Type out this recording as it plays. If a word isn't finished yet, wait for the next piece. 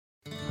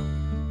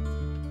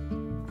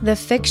The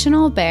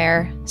fictional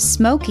bear,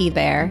 Smokey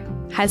Bear,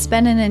 has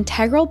been an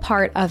integral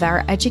part of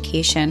our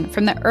education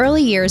from the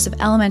early years of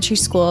elementary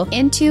school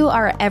into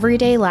our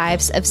everyday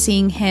lives of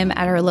seeing him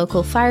at our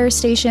local fire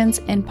stations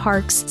and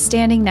parks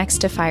standing next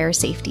to fire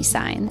safety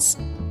signs.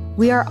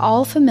 We are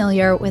all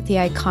familiar with the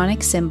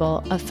iconic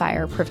symbol of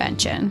fire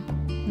prevention.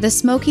 The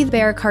Smokey the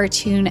Bear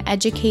cartoon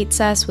educates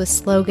us with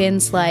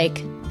slogans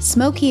like,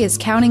 "Smokey is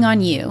counting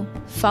on you,"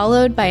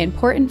 followed by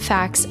important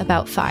facts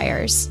about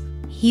fires.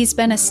 He's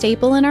been a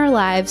staple in our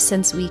lives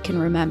since we can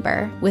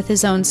remember, with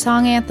his own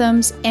song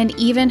anthems and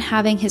even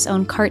having his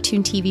own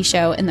cartoon TV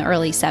show in the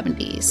early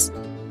 70s.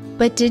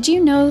 But did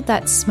you know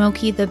that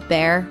Smokey the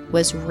Bear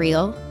was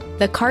real?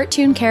 The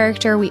cartoon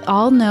character we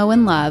all know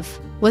and love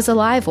was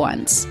alive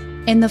once,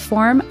 in the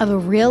form of a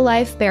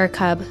real-life bear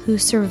cub who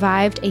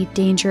survived a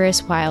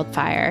dangerous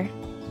wildfire.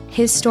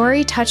 His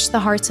story touched the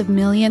hearts of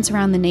millions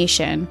around the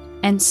nation,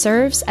 and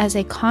serves as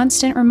a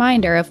constant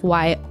reminder of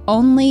why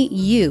only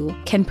you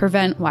can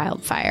prevent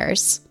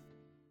wildfires.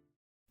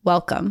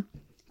 Welcome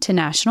to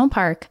National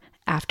Park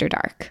After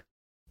Dark.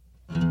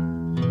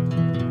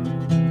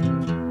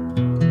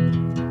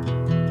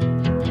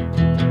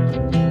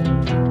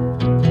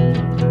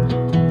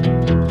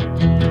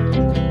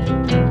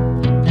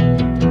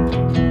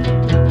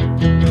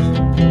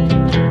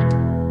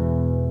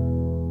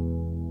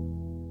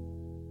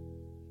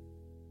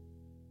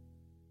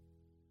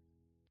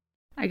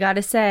 I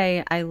gotta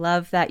say, I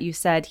love that you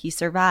said he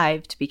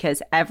survived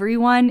because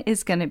everyone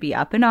is gonna be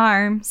up in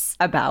arms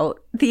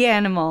about the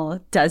animal.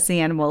 Does the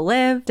animal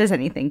live? Does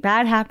anything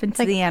bad happen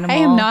to the animal? I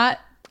am not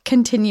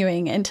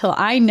continuing until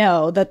I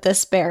know that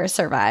this bear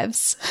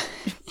survives.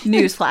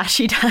 Newsflash,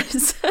 he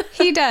does.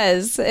 He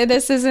does.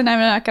 I'm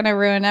not going to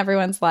ruin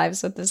everyone's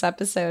lives with this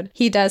episode.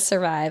 He does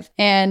survive.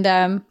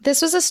 And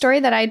this was a story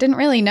that I didn't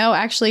really know.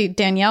 Actually,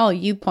 Danielle,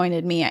 you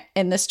pointed me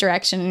in this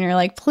direction and you're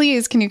like,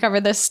 please, can you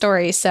cover this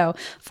story? So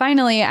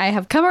finally, I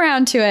have come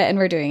around to it and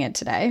we're doing it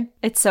today.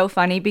 It's so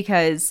funny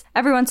because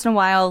every once in a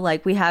while,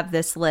 like we have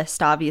this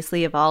list,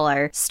 obviously, of all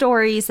our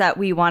stories that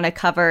we want to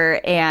cover.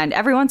 And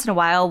every once in a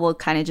while, we'll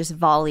kind of just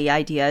volley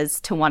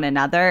ideas to one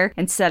another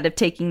instead of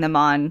taking them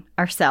on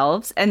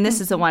ourselves. And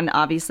this is the one,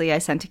 obviously, I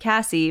sent to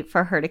Cassie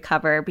for her to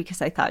cover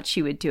because I thought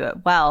she would do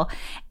it well.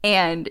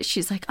 And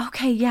she's like,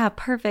 okay, yeah,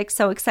 perfect.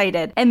 So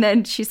excited. And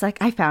then she's like,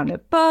 I found a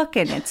book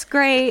and it's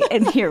great.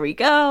 And here we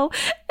go.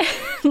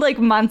 Like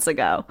months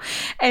ago.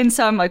 And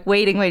so I'm like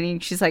waiting.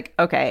 She's like,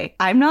 okay,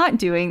 I'm not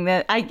doing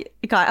that. I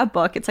got a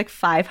book. It's like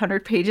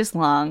 500 pages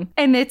long.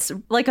 And it's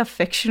like a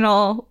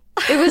fictional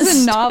It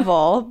was a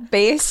novel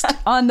based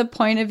on the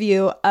point of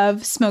view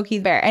of Smokey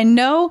the Bear. And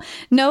no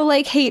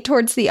like hate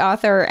towards the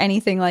author or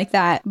anything like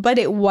that. But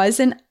it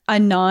wasn't a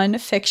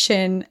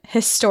nonfiction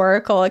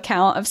historical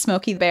account of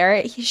Smokey the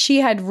Bear.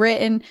 She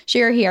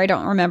or he, I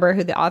don't remember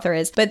who the author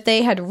is, but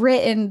they had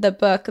written the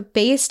book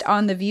based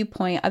on the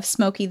viewpoint of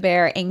Smokey the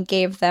Bear and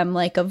gave them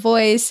like a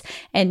voice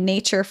and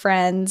nature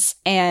friends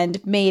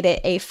and made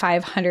it a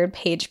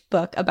 500-page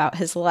book about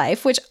his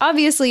life, which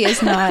obviously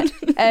is not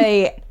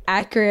a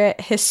accurate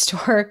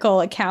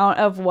historical account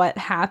of what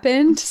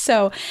happened.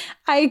 So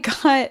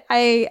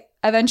I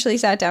eventually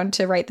sat down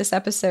to write this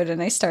episode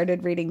and I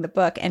started reading the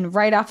book. And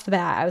right off the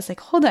bat, I was like,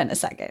 hold on a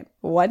second.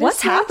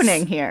 What's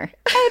happening here?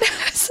 And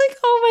I was like,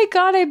 oh my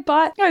God, I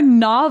bought a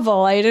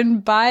novel. I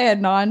didn't buy a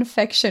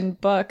nonfiction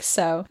book.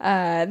 So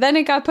then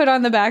it got put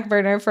on the back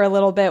burner for a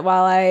little bit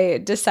while I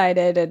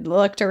decided and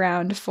looked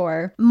around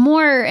for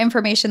more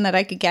information that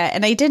I could get.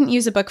 And I didn't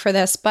use a book for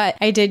this, but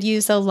I did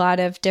use a lot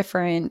of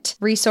different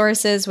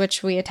resources,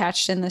 which we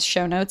attached in the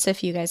show notes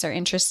if you guys are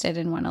interested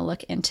and want to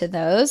look into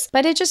those.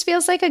 But it just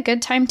feels like a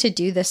good time to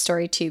do this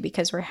story too,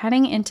 because we're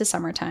heading into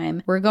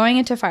summertime. We're going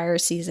into fire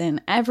season.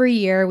 Every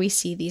year we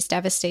see these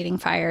devastating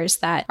fires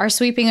that are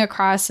sweeping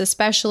across,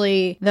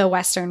 especially the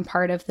western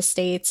part of the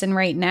states. And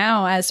right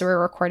now, as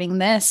we're recording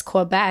this,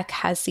 Quebec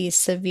has these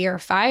severe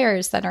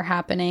fires that are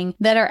happening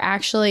that are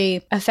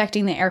actually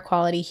affecting the air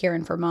quality here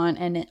in Vermont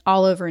and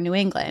all over New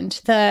England.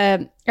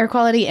 The air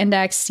quality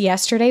index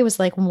yesterday was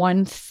like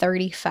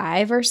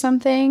 135 or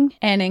something.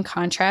 And in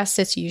contrast,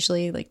 it's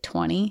usually like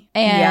 20.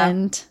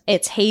 And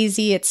It's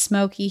hazy, it's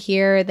smoky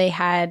here. They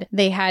had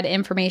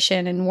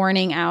information and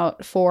warning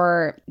out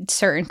for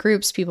certain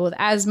groups, people with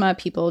asthma,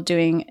 people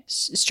doing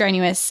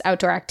strenuous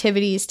outdoor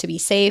activities to be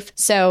safe.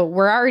 So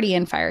we're already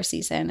in fire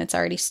season. It's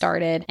already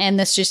started. And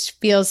this just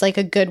feels like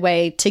a good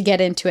way to get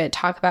into it,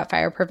 talk about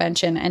fire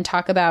prevention and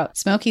talk about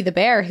Smokey the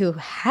Bear, who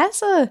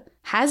has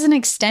an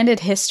extended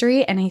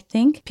history. And I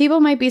think people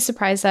might be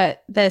surprised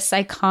that this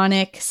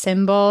iconic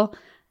symbol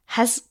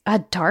has a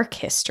dark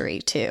history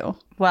too.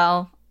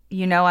 Well,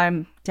 you know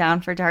I'm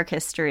down for dark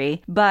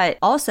history. But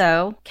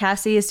also,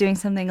 Cassie is doing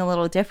something a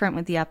little different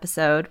with the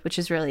episode, which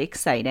is really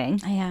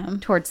exciting. I am.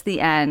 Towards the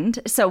end.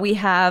 So we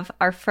have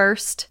our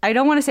first, I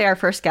don't want to say our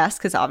first guest,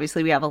 because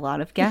obviously we have a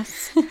lot of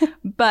guests,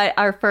 but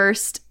our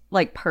first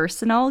like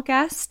personal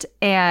guest,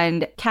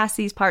 and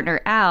Cassie's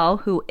partner Al,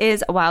 who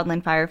is a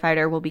wildland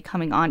firefighter, will be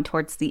coming on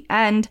towards the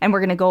end, and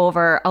we're going to go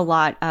over a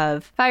lot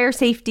of fire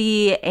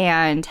safety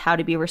and how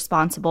to be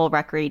responsible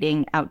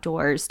recreating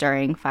outdoors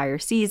during fire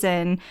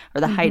season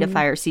or the height of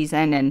fire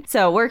season. And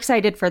so we're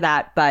excited for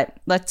that, but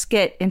let's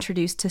get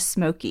introduced to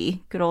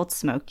Smokey. Good old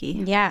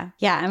Smokey. Yeah,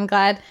 I'm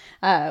glad.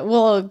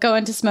 We'll go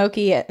into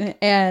Smokey,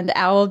 and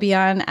Al will be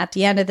on at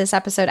the end of this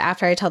episode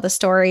after I tell the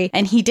story.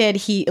 And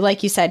he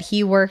like you said,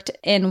 he worked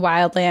in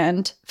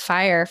wildland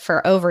fire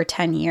for over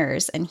 10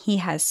 years, and he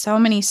has so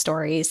many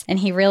stories, and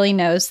he really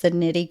knows the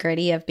nitty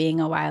gritty of being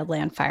a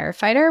wildland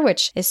firefighter,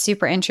 which is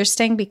super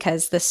interesting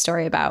because this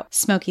story about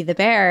Smokey the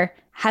Bear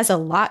has a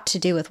lot to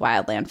do with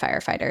wildland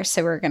firefighters.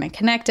 So we're going to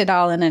connect it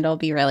all, and it'll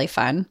be really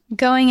fun.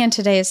 Going into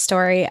today's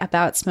story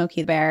about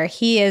Smokey the Bear,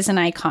 he is an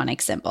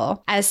iconic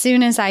symbol. As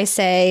soon as I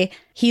say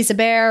he's a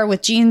bear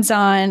with jeans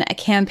on, a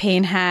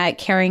campaign hat,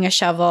 carrying a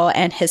shovel,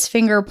 and his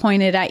finger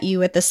pointed at you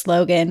with the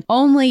slogan,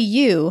 "Only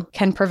you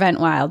can prevent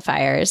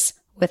wildfires,"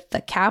 with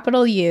the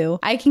capital U,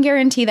 I can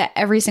guarantee that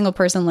every single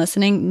person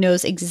listening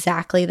knows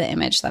exactly the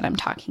image that I'm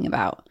talking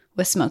about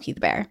with Smokey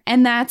the Bear.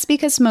 And that's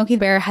because Smokey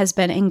the Bear has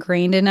been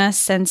ingrained in us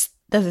since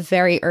the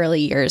very early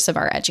years of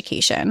our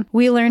education.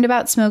 We learned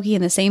about Smokey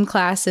in the same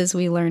classes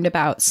we learned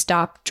about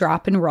stop,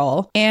 drop, and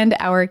roll, and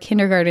our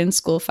kindergarten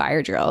school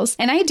fire drills.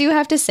 And I do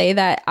have to say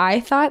that I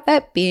thought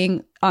that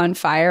being on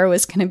fire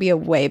was going to be a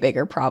way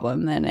bigger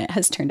problem than it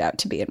has turned out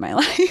to be in my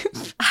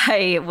life.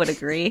 I would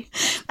agree.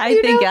 I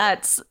think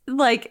that's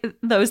like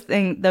those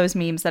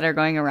memes that are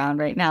going around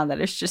right now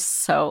that is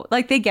just so,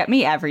 like, they get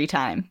me every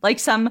time. Like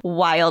some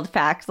wild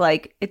fact,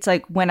 like it's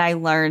like when I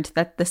learned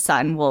that the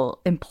sun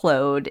will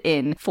implode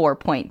in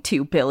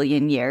 4.2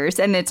 billion years,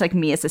 and it's like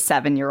me as a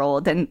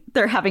 7-year-old, and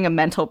they're having a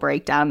mental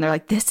breakdown. They're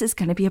like, this is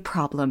going to be a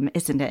problem,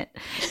 isn't it?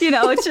 You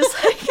know, it's just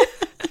like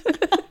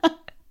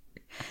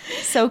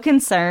so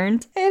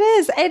concerned. It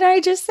is. And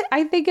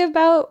I think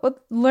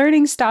about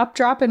learning stop,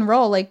 drop, and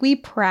roll. Like, we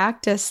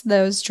practiced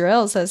those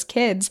drills as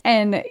kids,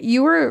 and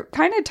you were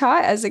kind of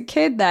taught as a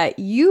kid that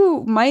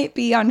you might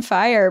be on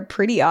fire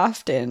pretty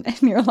often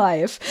in your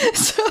life.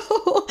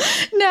 So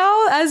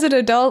now as an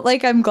adult,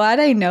 like, I'm glad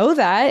I know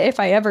that if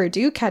I ever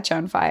do catch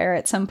on fire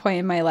at some point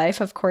in my life,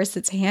 of course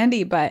it's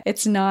handy, but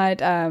it's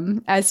not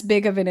as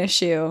big of an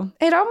issue.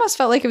 It almost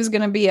felt like it was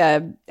going to be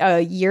a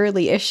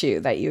yearly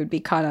issue that you would be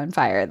caught on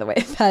fire the way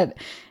that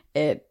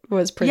it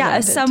was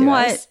presented to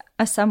us.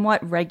 A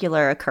somewhat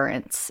regular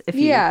occurrence, if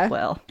you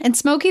will. And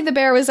Smokey the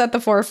Bear was at the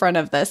forefront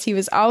of this. He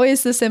was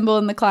always the symbol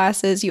in the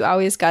classes. You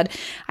always got,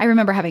 I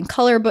remember having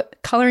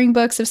coloring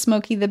books of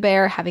Smokey the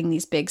Bear, having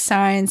these big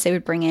signs. They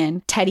would bring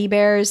in teddy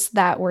bears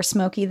that were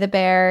Smokey the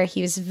Bear.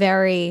 He was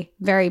very,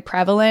 very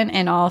prevalent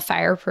in all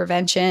fire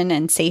prevention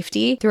and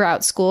safety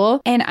throughout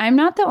school. And I'm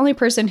not the only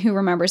person who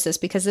remembers this,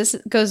 because this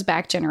goes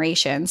back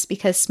generations,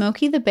 because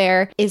Smokey the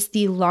Bear is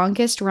the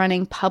longest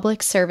running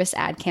public service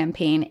ad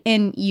campaign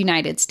in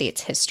United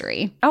States history.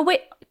 Oh,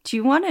 wait. Do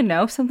you want to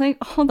know something?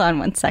 Hold on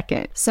one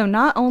second. So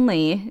not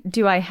only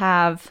do I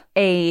have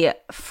a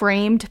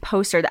framed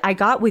poster that I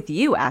got with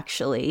you,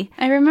 actually.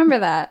 I remember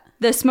that.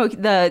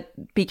 The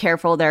Be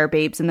Careful, There Are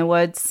Babes in the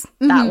Woods,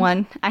 that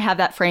one. I have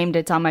that framed.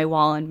 It's on my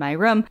wall in my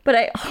room.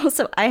 But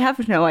I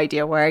have no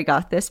idea where I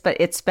got this, but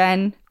it's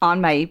been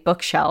on my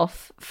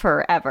bookshelf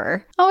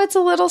forever. Oh, it's a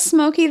little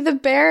Smokey the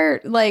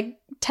Bear, like,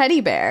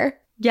 teddy bear.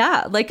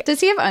 Yeah, like, does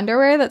he have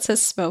underwear that says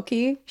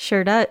Smokey?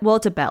 Sure does. Well,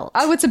 it's a belt.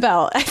 Oh, it's a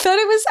belt. I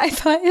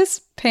thought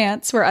his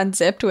pants were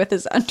unzipped with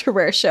his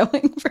underwear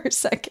showing for a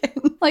second.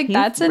 Like,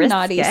 that's a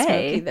naughty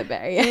Smokey the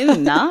Bear. Yeah. He's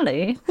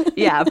naughty.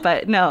 Yeah,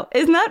 but no.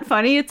 Isn't that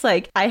funny? It's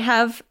like, I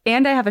have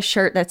a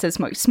shirt that says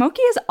Smokey.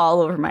 Smokey is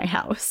all over my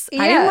house.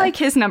 Yeah. I am like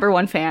his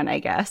 #1 fan, I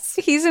guess.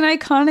 He's an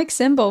iconic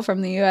symbol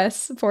from the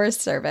U.S. Forest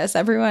Service.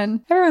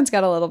 Everyone's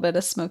got a little bit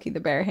of Smokey the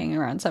Bear hanging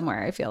around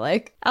somewhere, I feel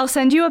like. I'll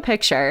send you a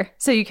picture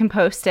so you can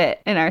post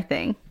it in our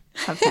thing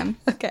of him.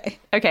 Okay.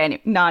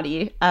 Anyway,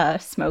 naughty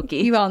Smokey.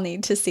 You all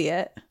need to see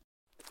it.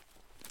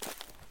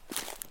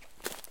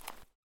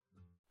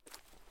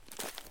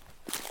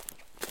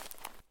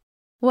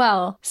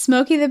 Well,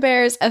 Smokey the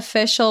Bear's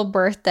official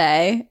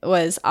birthday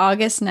was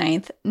August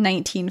 9th,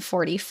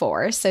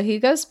 1944. So he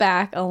goes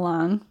back a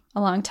long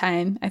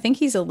time. I think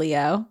he's a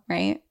Leo,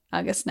 right?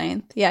 August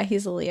 9th. Yeah,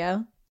 he's a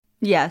Leo.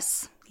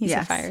 Yes. He's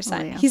a fire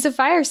sign. Leo. He's a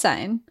fire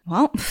sign.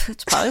 Well,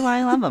 that's probably why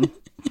I love him.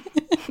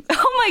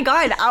 Oh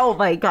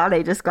my God,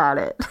 I just got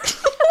it.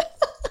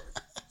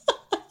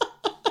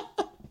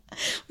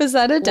 Was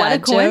that a dad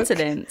joke? What a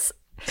coincidence.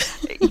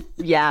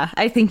 Yeah,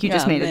 I think you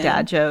just made a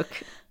dad joke.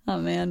 Oh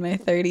man, my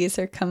 30s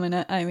are coming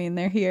up. I mean,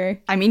 they're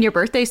here. I mean, your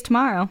birthday's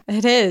tomorrow.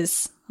 It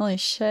is. Holy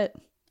shit.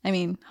 I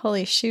mean,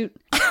 holy shoot.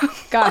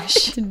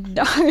 Gosh,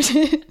 darn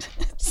it.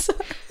 Sorry.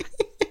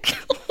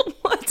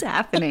 What's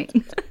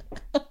happening?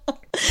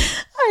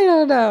 I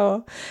don't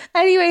know.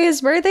 Anyway,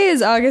 his birthday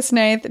is August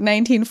 9th,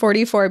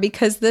 1944,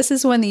 because this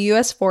is when the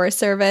U.S. Forest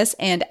Service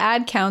and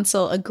Ad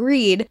Council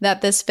agreed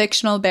that this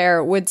fictional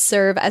bear would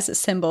serve as a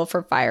symbol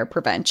for fire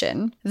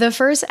prevention. The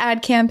first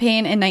ad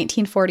campaign in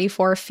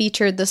 1944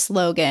 featured the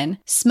slogan,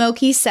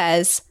 "Smokey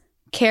says,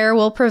 care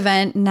will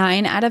prevent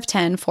 9 out of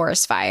 10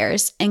 forest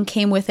fires," and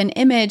came with an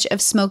image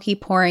of Smokey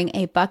pouring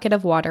a bucket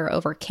of water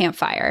over a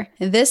campfire.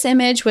 This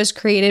image was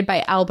created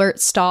by Albert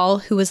Stahl,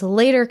 who was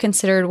later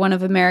considered one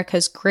of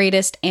America's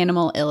greatest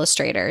animal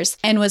illustrators,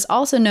 and was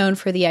also known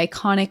for the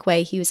iconic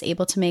way he was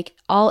able to make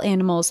all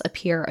animals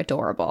appear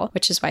adorable,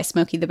 which is why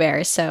Smokey the Bear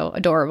is so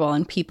adorable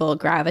and people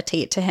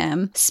gravitate to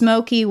him.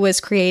 Smokey was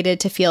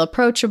created to feel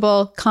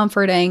approachable,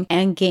 comforting,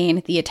 and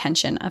gain the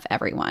attention of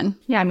everyone.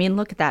 Yeah, I mean,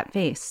 look at that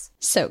face.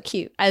 So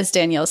cute. As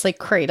Danielle's like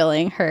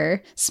cradling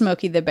her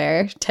Smokey the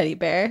Bear teddy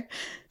bear.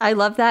 I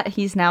love that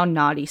he's now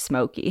Naughty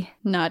Smokey.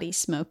 Naughty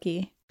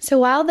Smokey. So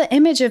while the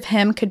image of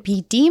him could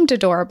be deemed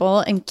adorable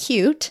and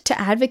cute to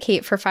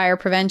advocate for fire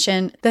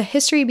prevention, the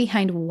history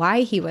behind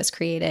why he was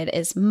created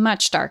is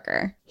much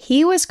darker.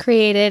 He was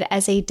created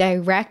as a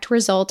direct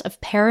result of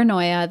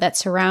paranoia that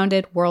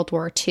surrounded World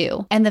War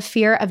II and the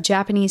fear of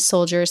Japanese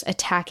soldiers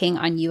attacking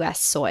on U.S.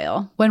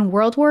 soil. When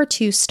World War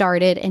II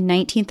started in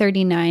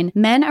 1939,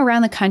 men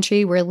around the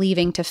country were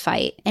leaving to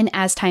fight, and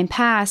as time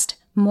passed,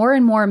 more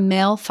and more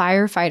male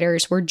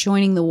firefighters were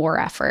joining the war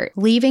effort,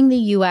 leaving the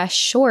U.S.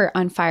 short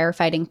on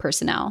firefighting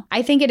personnel.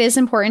 I think it is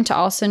important to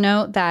also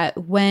note that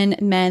when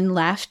men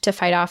left to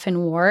fight off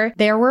in war,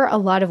 there were a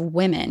lot of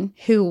women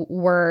who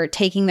were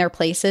taking their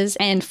places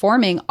and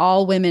forming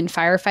all-women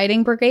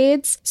firefighting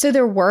brigades. So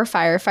there were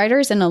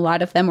firefighters, and a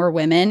lot of them were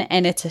women,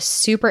 and it's a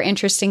super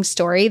interesting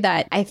story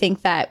that I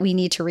think that we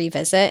need to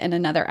revisit in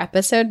another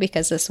episode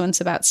because this one's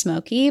about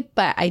Smokey.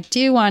 But I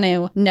do want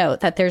to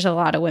note that there's a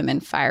lot of women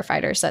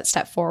firefighters that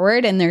step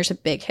forward, and there's a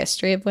big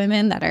history of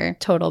women that are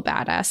total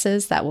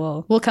badasses that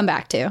we'll come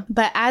back to.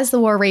 But as the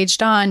war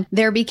raged on,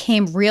 there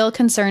became real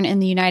concern in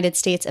the United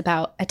States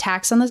about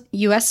attacks on the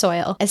U.S.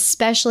 soil,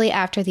 especially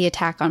after the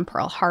attack on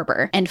Pearl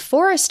Harbor. And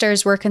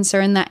foresters were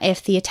concerned that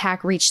if the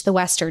attack reached the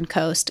western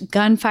coast,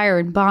 gunfire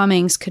and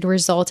bombings could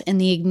result in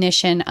the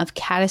ignition of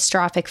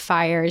catastrophic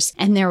fires,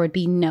 and there would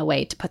be no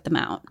way to put them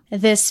out.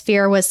 This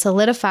fear was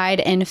solidified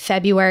in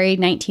February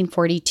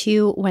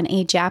 1942 when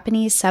a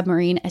Japanese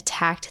submarine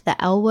attacked the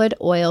Elwood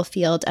oil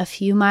field a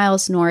few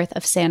miles north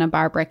of Santa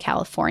Barbara,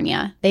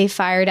 California. They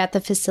fired at the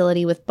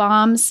facility with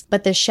bombs,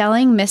 but the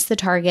shelling missed the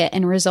target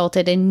and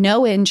resulted in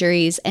no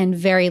injuries and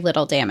very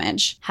little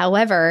damage.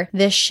 However,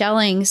 this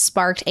shelling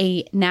sparked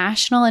a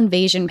national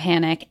invasion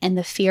panic, and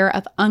the fear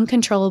of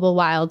uncontrollable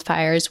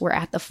wildfires were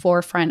at the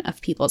forefront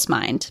of people's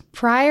mind.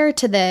 Prior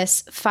to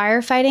this,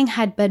 firefighting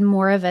had been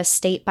more of a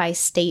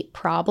state-by-state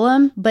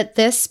problem, but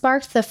this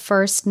sparked the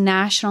first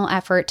national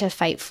effort to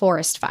fight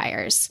forest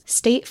fires.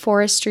 State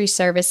Forestry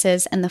Services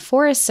and the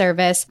Forest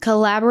Service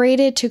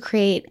collaborated to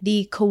create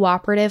the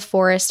Cooperative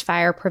Forest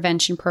Fire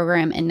Prevention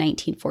Program in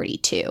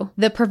 1942.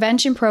 The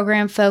prevention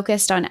program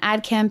focused on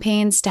ad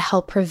campaigns to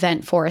help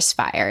prevent forest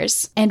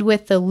fires. And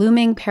with the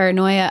looming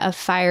paranoia of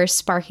fires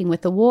sparking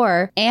with the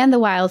war and the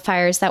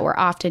wildfires that were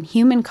often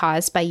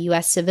human-caused by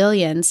U.S.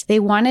 civilians, they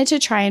wanted to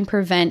try and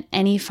prevent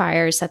any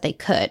fires that they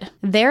could.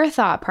 Their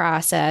thought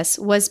process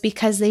was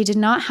because they did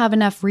not have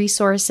enough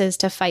resources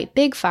to fight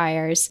big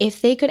fires,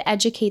 if they could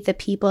educate the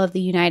people of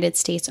the United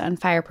States on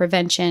fire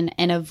prevention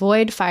and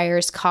avoid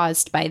fires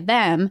caused by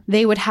them,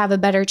 they would have a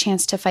better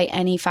chance to fight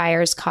any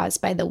fires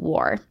caused by the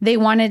war. They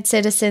wanted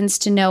citizens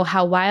to know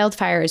how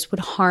wildfires would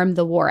harm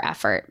the war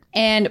effort.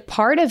 And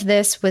part of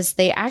this was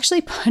they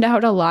actually put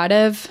out a lot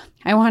of,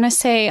 I want to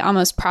say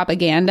almost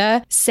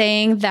propaganda,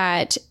 saying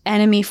that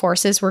enemy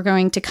forces were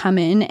going to come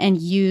in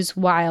and use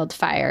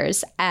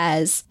wildfires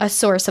as a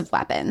source of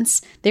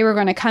weapons. They were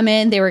going to come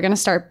in, they were going to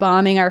start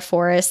bombing our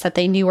forests that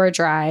they knew were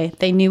dry.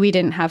 They knew we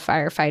didn't have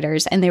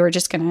firefighters, and they were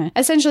just going to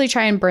essentially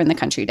try and burn the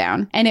country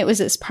down. And it was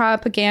this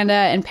propaganda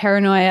and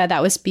paranoia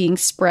that was being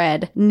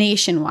spread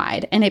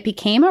nationwide, and it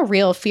became a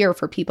real fear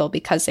for people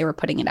because they were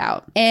putting it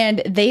out.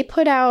 And they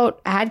put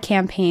out ad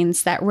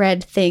campaigns that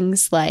read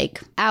things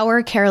like,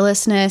 "Our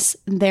carelessness,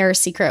 their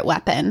secret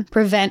weapon,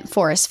 prevent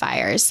forest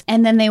fires."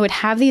 And then they would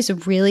have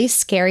these really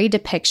scary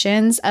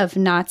depictions of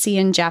Nazi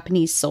and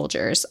Japanese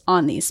soldiers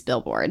on these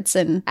billboards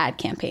and ad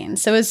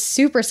campaigns. So it was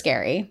super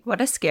scary.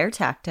 What a scare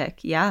tactic.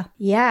 Yeah.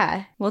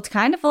 Yeah. Well, it's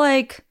kind of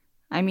like,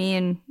 I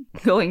mean,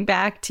 going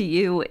back to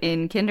you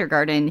in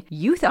kindergarten,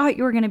 you thought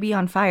you were going to be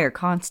on fire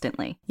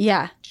constantly.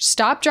 Yeah.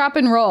 Stop, drop,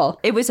 and roll.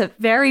 It was a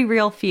very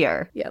real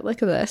fear. Yeah,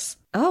 look at this.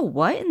 Oh,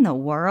 what in the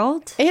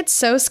world? It's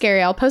so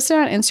scary. I'll post it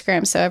on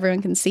Instagram so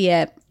everyone can see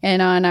it,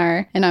 and on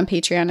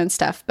Patreon and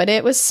stuff. But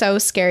it was so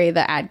scary,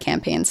 the ad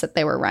campaigns that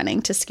they were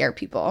running to scare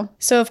people.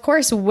 So of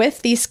course,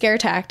 with these scare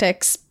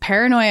tactics,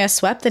 paranoia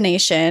swept the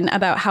nation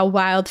about how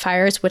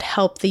wildfires would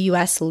help the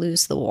U.S.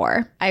 lose the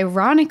war.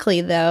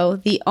 Ironically, though,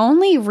 the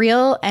only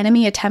real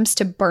enemy attempts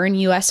to burn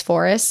U.S.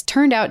 forests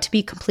turned out to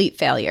be complete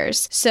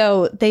failures.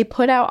 So they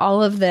put out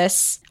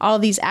all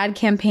these ad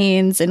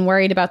campaigns and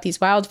worried about these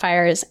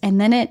wildfires, and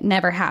then it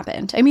never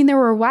happened. I mean, there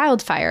were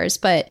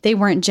wildfires, but they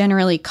weren't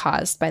generally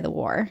caused by the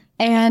war.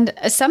 And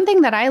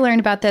something that I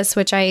learned about this,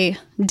 which I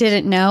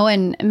didn't know,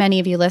 and many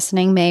of you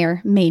listening may or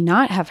may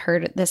not have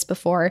heard this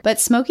before, but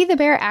Smokey the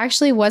Bear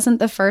actually wasn't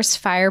the first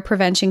fire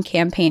prevention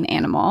campaign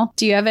animal.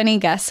 Do you have any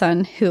guess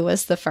on who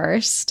was the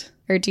first?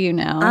 Or do you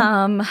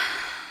know?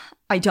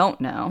 I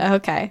don't know.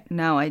 Okay.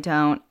 No, I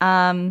don't.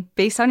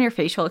 Based on your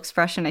facial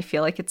expression, I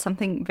feel like it's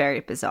something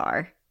very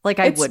bizarre. Like,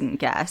 I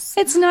wouldn't guess.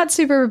 It's not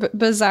super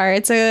bizarre.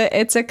 It's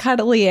a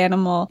cuddly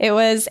animal. It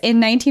was in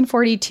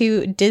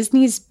 1942,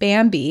 Disney's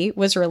Bambi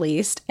was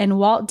released, and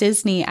Walt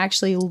Disney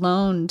actually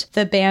loaned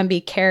the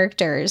Bambi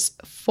characters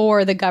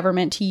for the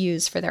government to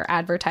use for their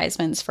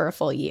advertisements for a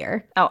full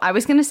year. Oh, I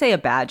was going to say a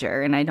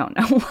badger, and I don't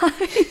know why.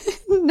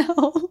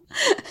 No.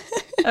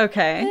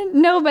 Okay.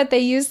 No, but they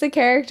used the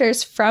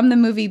characters from the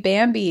movie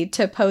Bambi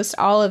to post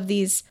all of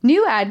these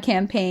new ad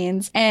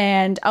campaigns,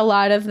 and a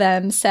lot of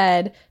them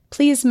said,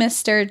 "Please,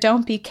 mister,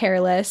 don't be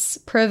careless.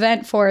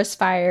 Prevent forest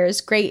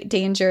fires. Greater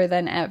danger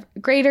than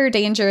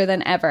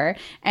ever."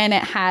 And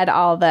it had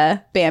all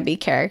the Bambi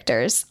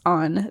characters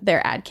on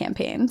their ad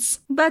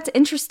campaigns. That's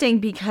interesting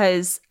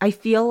because I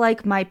feel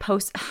like my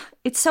post...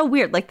 It's so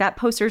weird. Like, that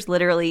poster's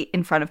literally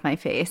in front of my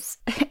face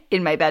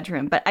in my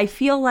bedroom. But I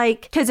feel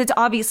like, because it's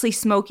obviously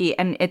Smokey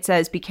and it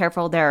says, "Be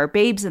careful, there are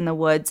babes in the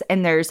woods,"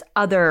 and there's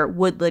other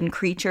woodland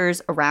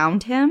creatures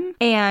around him.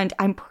 And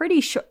I'm pretty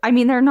sure, I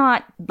mean, they're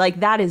not, like,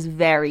 that is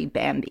very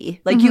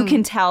Bambi. Like, you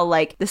can tell,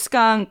 like, the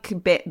skunk,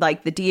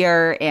 like, the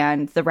deer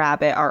and the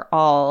rabbit are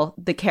all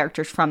the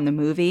characters from the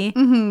movie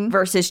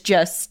versus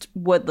just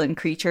woodland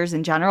creatures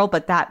in general.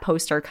 But that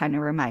poster kind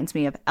of reminds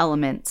me of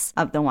elements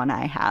of the one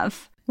I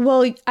have.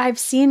 Well, I've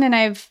seen, and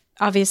I've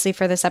obviously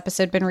for this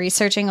episode been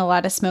researching a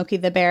lot of Smokey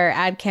the Bear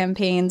ad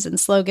campaigns and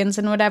slogans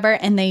and whatever,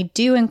 and they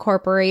do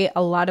incorporate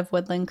a lot of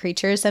woodland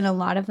creatures, and a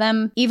lot of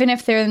them, even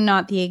if they're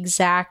not the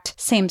exact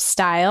same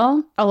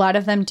style, a lot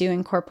of them do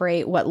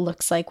incorporate what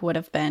looks like would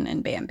have been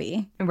in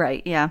Bambi.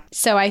 Right, yeah.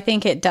 So I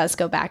think it does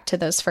go back to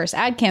those first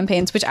ad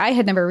campaigns, which I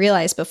had never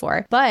realized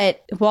before.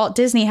 But Walt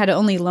Disney had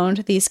only loaned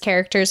these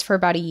characters for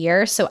about a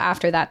year, so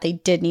after that they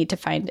did need to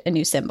find a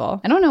new symbol.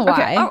 I don't know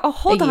why. Okay.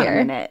 Hold on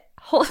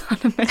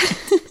a minute.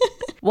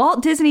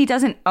 Walt Disney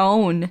doesn't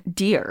own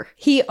deer.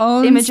 He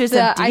owns images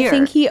of deer. I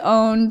think he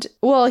owned,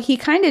 well, he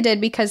kind of did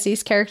because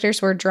these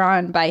characters were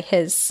drawn by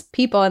his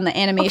people and the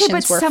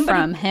animations were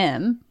from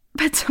him.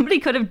 But somebody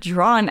could have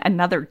drawn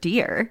another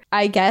deer.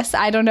 I guess.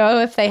 I don't know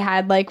if they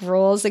had like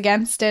rules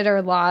against it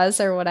or laws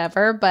or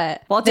whatever,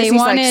 but Walt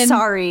Disney's like,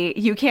 sorry,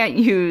 you can't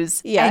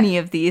use any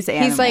of these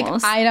animals. He's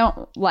like, I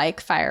don't like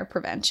fire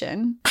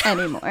prevention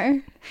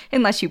anymore.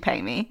 Unless you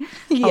pay me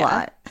a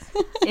lot.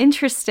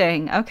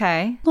 Interesting.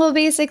 Okay. Well,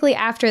 basically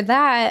after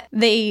that,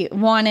 they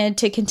wanted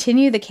to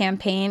continue the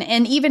campaign,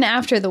 and even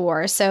after the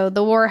war. So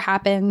the war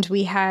happened,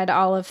 we had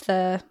all of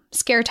the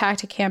scare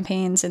tactic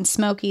campaigns and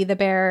Smokey the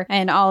Bear,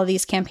 and all of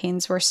these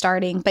campaigns were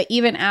starting. But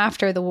even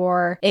after the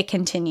war, it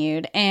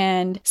continued.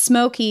 And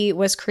Smokey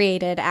was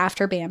created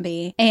after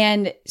Bambi.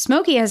 And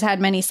Smokey has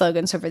had many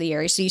slogans over the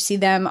years. So you see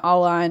them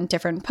all on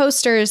different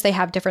posters. They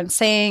have different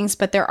sayings,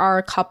 but there are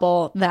a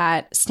couple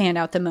that stand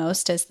out the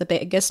most as the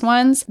biggest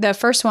ones. The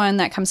first one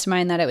that comes to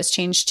mind that it was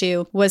changed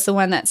to was the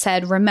one that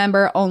said,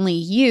 "Remember, only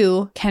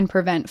you can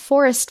prevent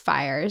forest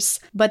fires."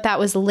 But that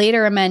was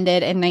later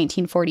amended in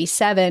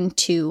 1947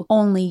 to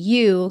 "Only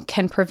you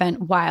can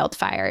prevent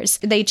wildfires."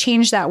 They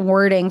changed that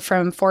wording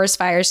from forest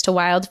fires to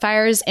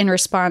wildfires in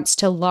response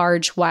to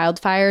large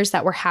wildfires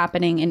that were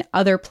happening in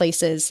other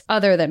places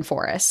other than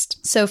forest.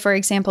 So for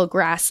example,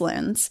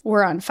 grasslands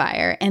were on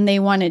fire, and they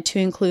wanted to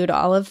include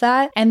all of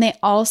that. And they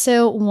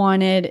also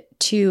wanted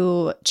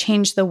to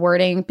change the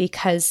wording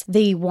because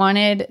they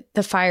wanted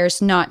the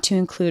fires not to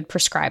include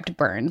prescribed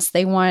burns.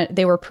 They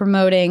were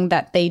promoting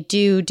that they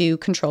do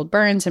controlled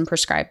burns and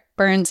prescribed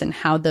burns and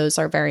how those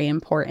are very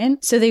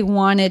important. So they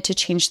wanted to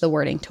change the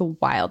wording to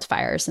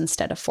wildfires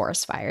instead of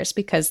forest fires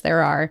because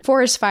there are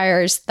forest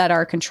fires that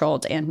are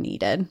controlled and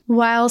needed.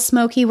 While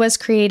Smokey was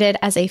created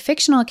as a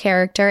fictional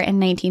character in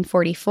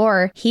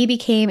 1944, he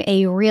became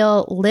a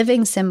real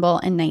living symbol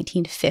in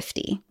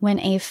 1950 when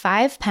a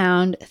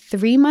 5-pound,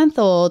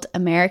 3-month-old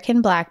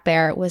American black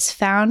bear was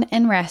found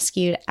and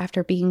rescued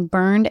after being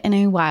burned in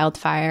a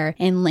wildfire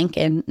in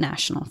Lincoln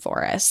National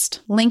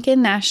Forest.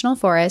 Lincoln National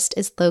Forest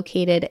is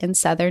located in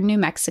southern New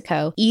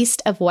Mexico,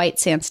 east of White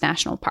Sands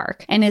National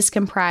Park, and is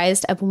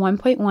comprised of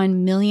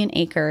 1.1 million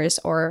acres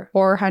or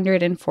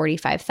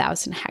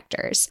 445,000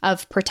 hectares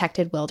of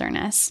protected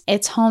wilderness.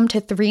 It's home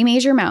to 3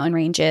 major mountain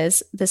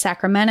ranges, the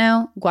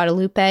Sacramento,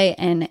 Guadalupe,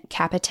 and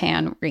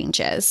Capitan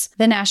ranges.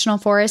 The National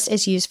Forest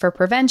is used for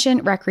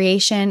prevention,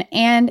 recreation,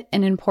 and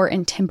an important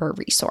important timber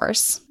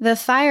resource. The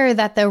fire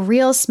that the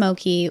real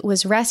Smokey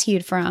was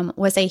rescued from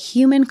was a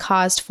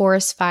human-caused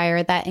forest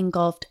fire that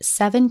engulfed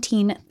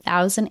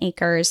 17,000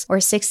 acres or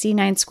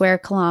 69 square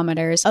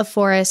kilometers of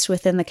forest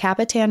within the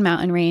Capitan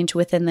mountain range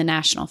within the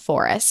national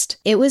forest.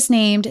 It was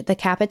named the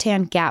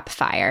Capitan Gap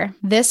Fire.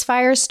 This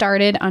fire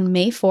started on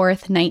May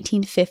 4th,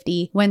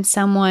 1950, when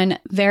someone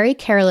very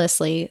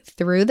carelessly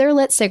threw their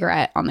lit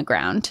cigarette on the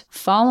ground.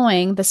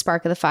 Following the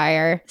spark of the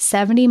fire,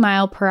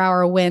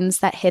 70-mile-per-hour winds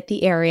that hit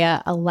the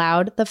area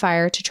allowed the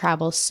fire to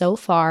travel so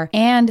far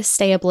and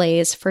stay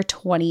ablaze for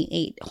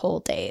 28 whole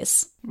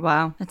days.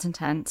 Wow, that's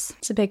intense.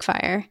 It's a big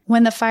fire.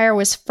 When the fire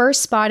was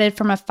first spotted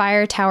from a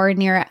fire tower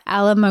near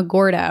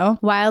Alamogordo,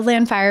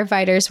 wildland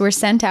firefighters were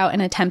sent out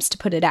in attempts to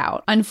put it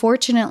out.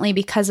 Unfortunately,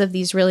 because of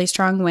these really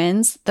strong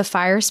winds, the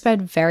fire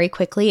spread very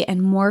quickly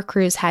and more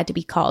crews had to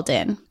be called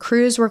in.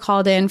 Crews were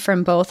called in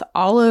from both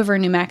all over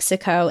New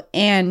Mexico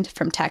and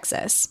from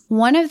Texas.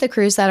 One of the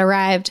crews that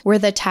arrived were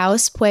the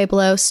Taos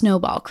Pueblo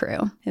Snowball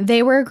Crew.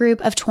 They were a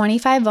group of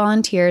 25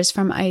 volunteers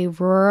from a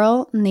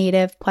rural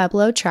native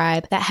Pueblo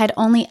tribe that had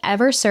only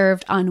ever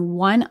served on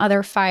one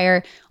other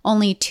fire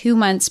only 2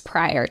 months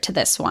prior to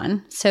this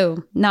one,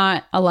 so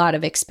not a lot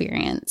of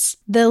experience.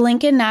 The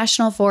Lincoln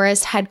National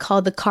Forest had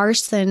called the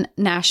Carson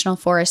National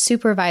Forest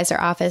Supervisor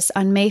Office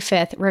on May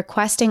 5th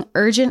requesting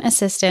urgent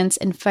assistance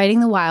in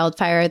fighting the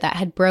wildfire that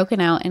had broken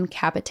out in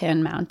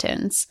Capitan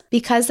Mountains.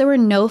 Because there were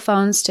no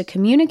phones to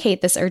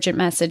communicate this urgent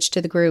message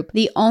to the group,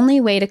 the only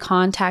way to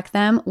contact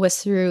them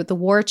was through the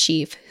war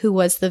chief, who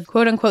was the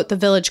quote-unquote the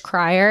village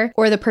crier,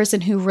 or the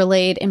person who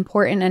relayed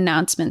important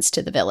announcements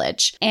to the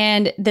village.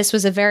 And this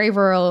was a very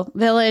rural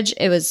village.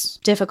 It was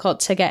difficult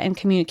to get in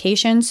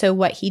communication. So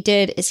what he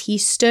did is he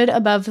stood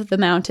above the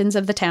mountains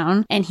of the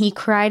town and he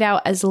cried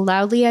out as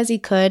loudly as he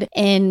could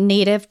in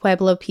native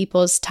Pueblo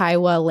people's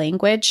Taiwa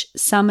language,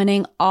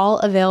 summoning all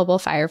available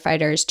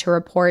firefighters to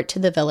report to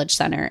the village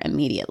center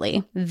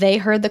immediately. They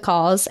heard the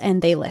calls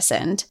and they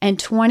listened. And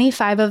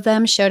 25 of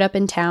them showed up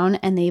in town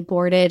and they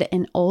boarded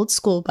an old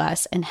school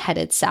bus and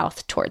headed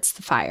south towards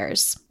the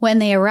fires. When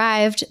they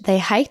arrived, they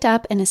hiked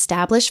up an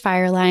established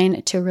fire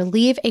line to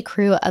relieve a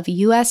crew of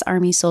U.S.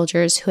 Army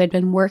soldiers who had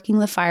been working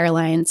the fire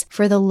lines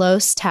for the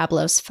Los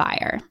Tablos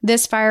fire.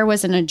 This fire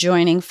was an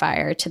adjoining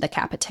fire to the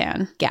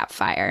Capitan Gap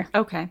fire.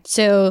 Okay.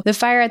 So the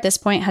fire at this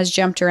point has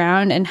jumped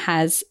around and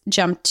has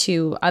jumped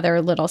to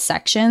other little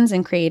sections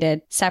and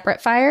created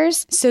separate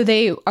fires. So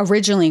they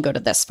originally go to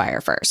this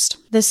fire first.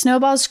 The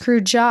Snowball's crew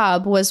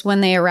job was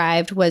when they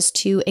arrived was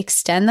to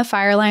extend the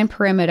fire line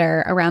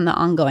perimeter around the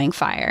ongoing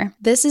fire.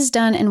 This is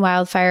done in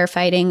wildfire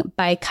fighting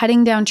by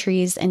cutting down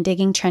trees and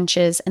digging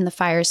trenches in the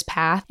fire's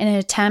path in an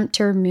attempt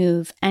to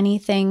remove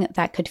anything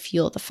that could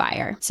fuel the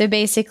fire. So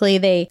basically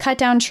they cut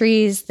down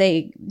trees,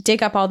 they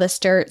dig up all this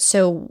dirt,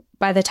 so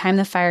by the time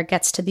the fire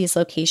gets to these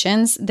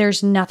locations,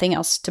 there's nothing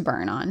else to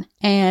burn on,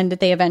 and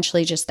they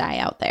eventually just die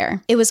out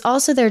there. It was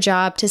also their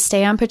job to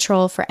stay on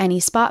patrol for any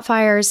spot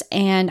fires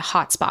and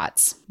hot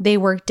spots. They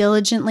worked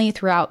diligently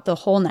throughout the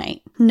whole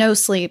night. No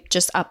sleep,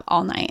 just up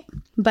all night.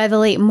 By the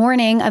late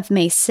morning of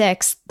May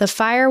 6th, the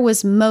fire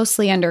was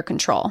mostly under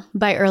control.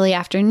 By early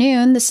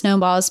afternoon, the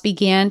Snowballs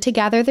began to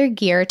gather their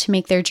gear to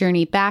make their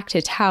journey back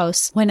to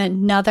Taos when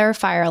another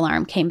fire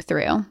alarm came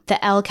through.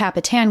 The El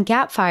Capitan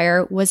Gap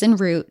fire was en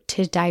route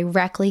to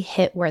directly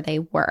hit where they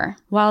were.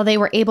 While they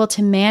were able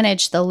to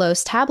manage the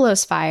Los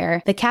Tablos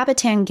fire, the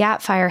Capitan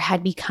Gap fire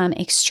had become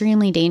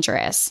extremely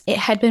dangerous. It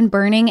had been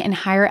burning in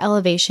higher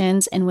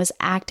elevations and was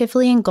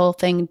actively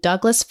engulfing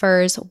Douglas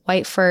firs,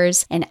 white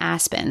firs, and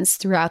aspens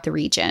throughout the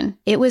region.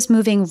 It was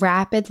moving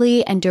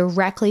rapidly and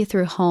directly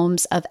through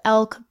homes of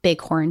elk,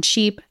 bighorn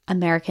sheep,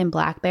 American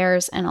black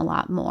bears, and a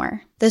lot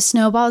more. The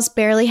Snowballs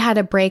barely had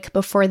a break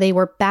before they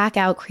were back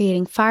out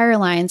creating fire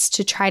lines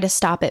to try to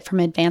stop it from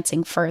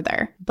advancing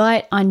further.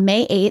 But on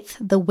May 8th,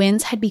 the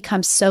winds had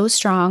become so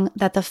strong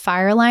that the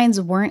fire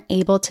lines weren't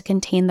able to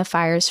contain the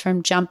fires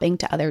from jumping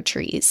to other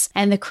trees,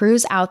 and the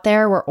crews out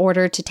there were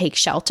ordered to take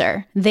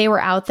shelter. They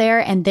were out there,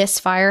 and this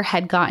fire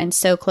had gotten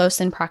so close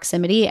in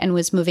proximity and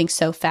was moving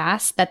so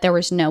fast that there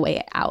was no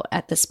way out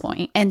at this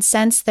point. And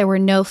since there were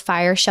no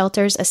fire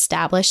shelters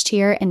established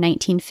here in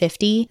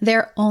 1950,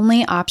 their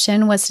only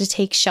option was to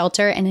take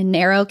shelter in a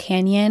narrow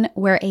canyon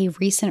where a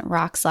recent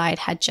rock slide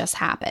had just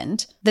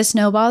happened. The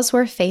Snowballs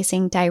were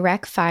facing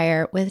direct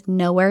fire with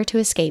nowhere to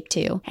escape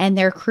to, and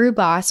their crew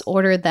boss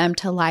ordered them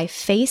to lie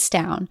face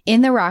down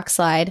in the rock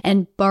slide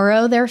and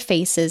burrow their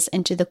faces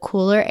into the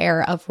cooler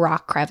air of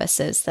rock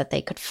crevices that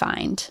they could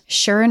find.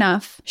 Sure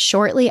enough,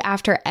 shortly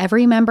after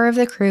every member of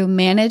the crew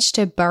managed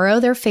to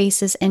burrow their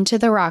faces into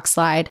the rock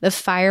slide, the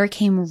fire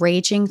came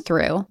raging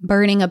through,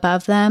 burning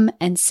above them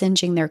and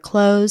singeing their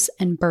clothes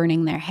and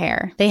burning their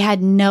hair. They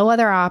had no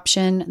other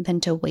option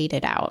than to wait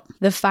it out.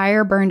 The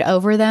fire burned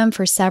over them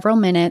for several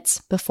minutes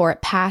before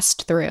it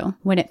passed through.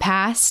 When it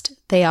passed,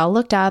 they all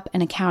looked up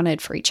and accounted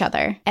for each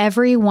other.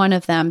 Every one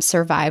of them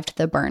survived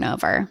the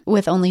burnover,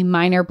 with only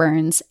minor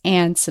burns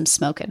and some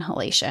smoke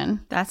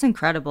inhalation. That's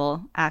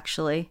incredible,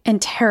 actually.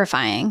 And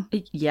terrifying.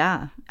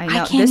 Yeah, I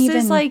know. This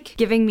is like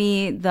giving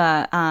me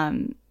the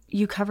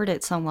you covered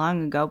it so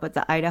long ago, but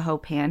the Idaho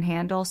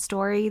Panhandle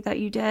story that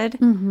you did,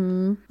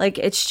 like,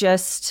 it's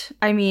just,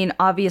 I mean,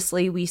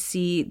 obviously we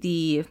see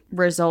the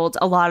results.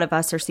 A lot of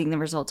us are seeing the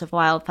results of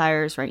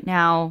wildfires right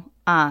now.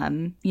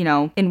 You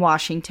know, in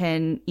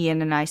Washington,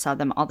 Ian and I saw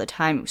them all the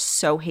time. It was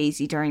so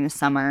hazy during the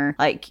summer.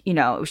 Like, you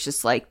know, it was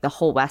just like the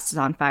whole West is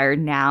on fire.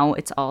 Now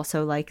it's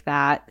also like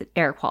that. The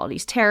air quality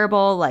is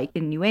terrible. Like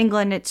in New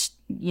England, it's,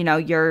 you know,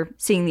 you're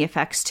seeing the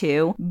effects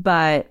too,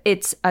 but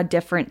it's a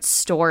different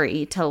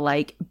story to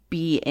like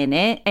be in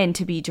it and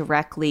to be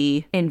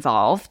directly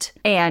involved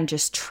and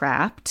just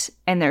trapped,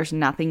 and there's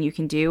nothing you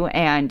can do.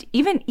 And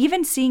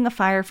even seeing a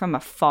fire from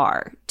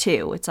afar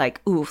too, it's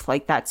like, oof,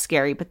 like that's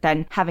scary, but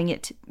then having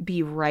it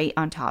be right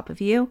on top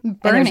of you, burning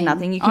and there's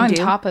nothing you can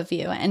do on top of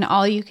you, and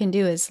all you can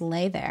do is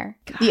lay there.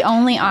 God, the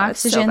only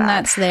oxygen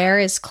that's there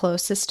is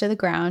closest to the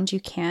ground.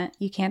 You can't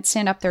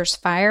stand up. There's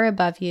fire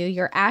above you.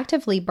 You're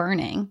actively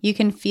burning. You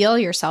can feel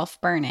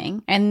yourself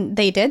burning, and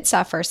they did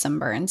suffer some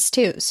burns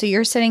too. So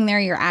you're sitting there,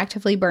 you're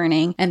actively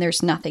burning, and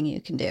there's nothing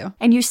you can do.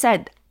 And you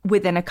said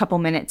within a couple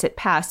minutes it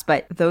passed,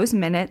 but those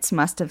minutes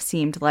must have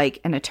seemed like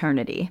an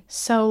eternity.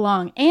 So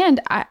long. And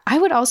I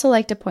would also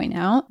like to point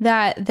out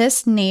that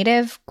this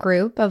native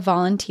group of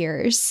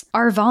volunteers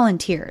are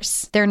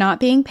volunteers. They're not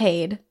being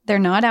paid. They're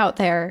not out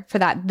there for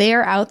that.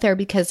 They're out there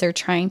because they're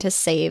trying to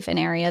save an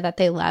area that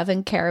they love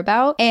and care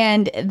about.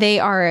 And they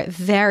are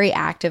very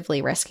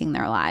actively risking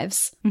their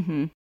lives.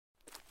 Mm-hmm.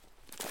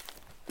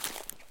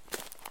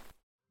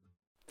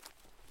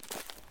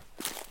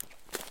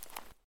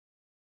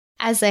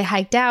 As they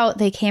hiked out,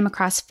 they came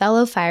across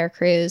fellow fire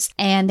crews,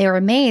 and they were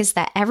amazed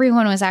that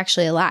everyone was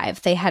actually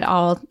alive. They had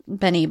all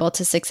been able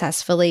to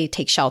successfully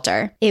take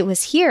shelter. It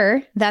was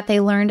here that they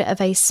learned of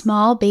a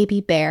small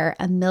baby bear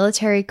a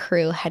military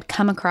crew had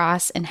come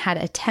across and had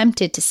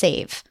attempted to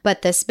save.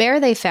 But this bear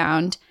they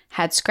found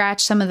had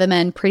scratched some of the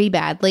men pretty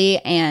badly,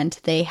 and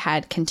they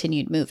had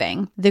continued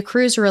moving. The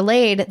crews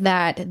relayed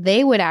that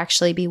they would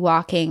actually be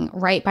walking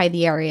right by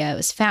the area it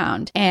was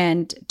found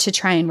and to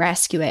try and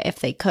rescue it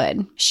if they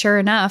could. Sure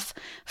enough,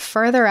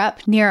 further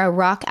up near a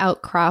rock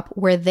outcrop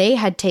where they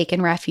had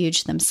taken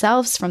refuge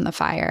themselves from the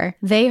fire,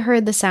 they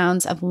heard the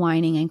sounds of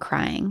whining and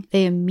crying.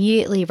 They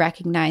immediately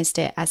recognized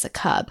it as a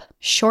cub.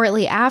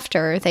 Shortly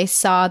after, they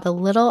saw the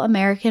little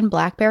American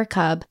black bear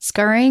cub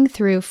scurrying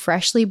through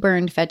freshly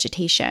burned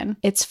vegetation.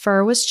 Its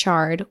fur was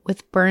charred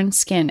with burned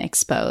skin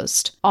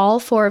exposed. All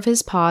 4 of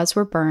his paws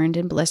were burned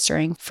and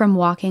blistering from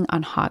walking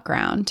on hot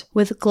ground.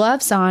 With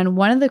gloves on,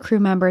 one of the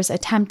crew members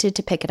attempted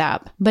to pick it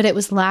up, but it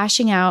was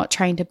lashing out,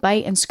 trying to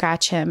bite and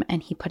scratch him,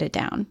 and he put it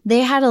down.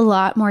 They had a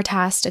lot more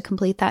tasks to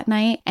complete that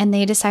night, and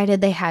they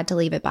decided they had to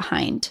leave it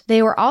behind.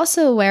 They were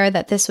also aware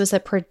that this was a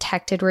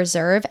protected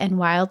reserve and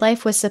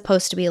wildlife was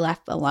supposed to be left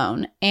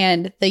alone,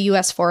 and the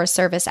U.S. Forest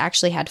Service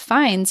actually had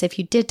fines if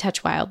you did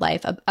touch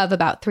wildlife of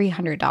about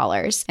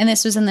 $300, and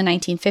this was in the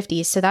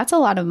 1950s, so that's a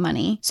lot of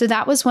money. So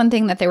that was one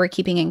thing that they were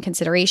keeping in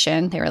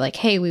consideration. They were like,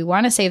 hey, we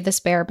want to save this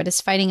bear, but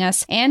it's fighting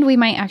us, and we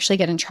might actually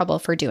get in trouble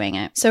for doing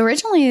it. So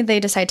originally they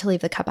decided to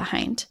leave the cub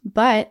behind,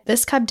 but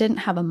this cub didn't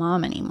have a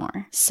mom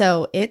anymore,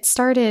 so it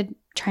started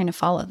trying to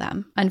follow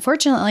them.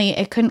 Unfortunately,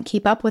 it couldn't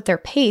keep up with their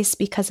pace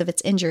because of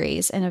its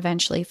injuries and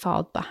eventually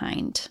fall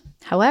behind.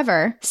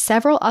 However,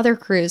 several other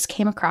crews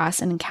came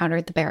across and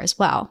encountered the bear as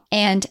well,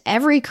 and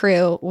every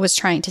crew was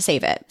trying to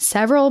save it.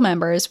 Several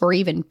members were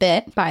even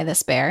bit by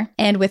this bear,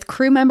 and with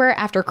crew member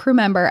after crew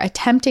member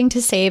attempting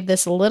to save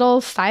this little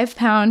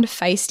 5-pound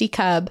feisty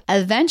cub,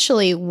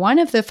 eventually one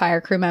of the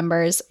fire crew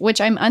members, which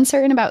I'm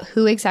uncertain about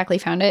who exactly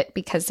found it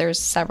because there's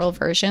several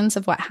versions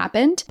of what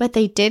happened, but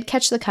they did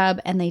catch the cub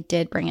and they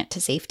did bring it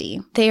to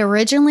safety. They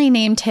originally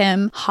named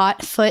him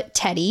Hotfoot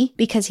Teddy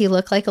because he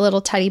looked like a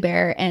little teddy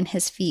bear and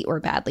his feet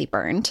were badly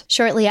burned.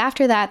 Shortly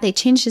after that, they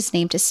changed his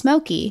name to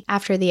Smokey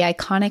after the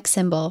iconic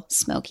symbol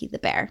Smokey the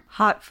Bear.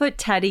 Hotfoot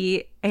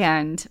Teddy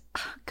and,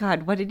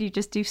 God, what did you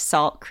just do?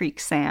 Salt Creek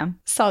Sam.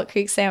 Salt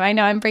Creek Sam. I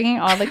know, I'm bringing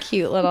all the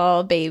cute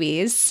little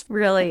babies.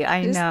 Really,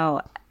 I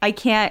know. I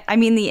can't, I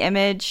mean, the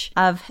image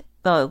of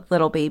the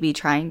little baby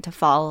trying to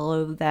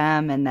follow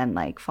them and then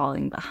like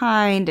falling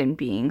behind and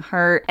being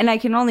hurt. And I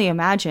can only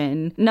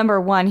imagine, number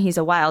one, he's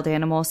a wild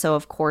animal, so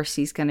of course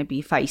he's going to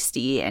be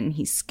feisty and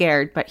he's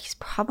scared, but he's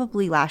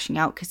probably lashing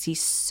out because he's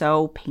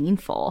so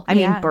painful. I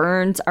mean,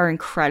 burns are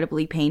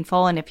incredibly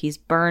painful, and if he's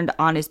burned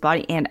on his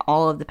body and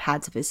all of the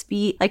pads of his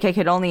feet, like I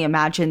could only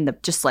imagine the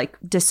just like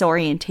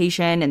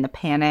disorientation and the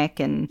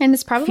panic and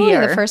it's probably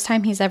fear. the first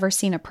time he's ever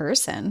seen a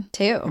person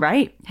too.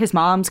 Right. His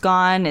mom's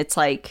gone. It's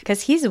like,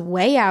 because he's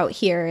way out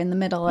here in the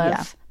middle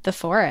of the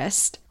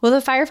forest. Well,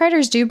 the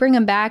firefighters do bring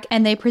him back,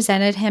 and they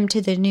presented him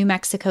to the New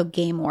Mexico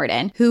game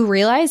warden, who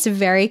realized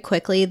very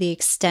quickly the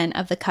extent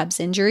of the cub's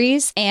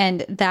injuries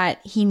and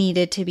that he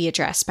needed to be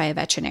addressed by a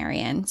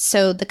veterinarian.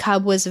 So the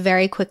cub was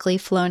very quickly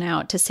flown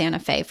out to Santa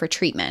Fe for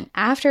treatment.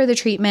 After the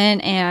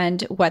treatment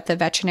and what the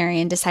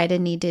veterinarian decided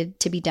needed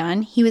to be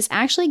done, he was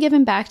actually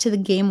given back to the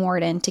game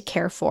warden to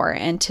care for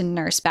and to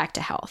nurse back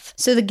to health.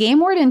 So the game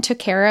warden took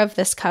care of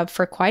this cub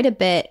for quite a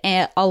bit,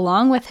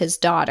 along with his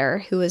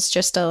daughter, who was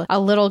just a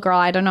little little girl.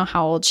 I don't know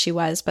how old she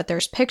was, but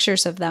there's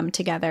pictures of them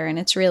together and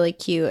it's really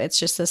cute. It's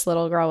just this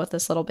little girl with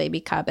this little baby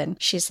cub and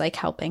she's like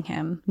helping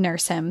him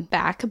nurse him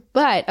back.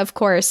 But of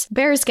course,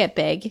 bears get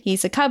big.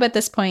 He's a cub at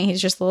this point.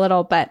 He's just a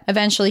little, but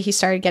eventually he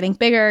started getting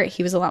bigger.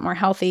 He was a lot more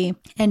healthy.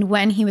 And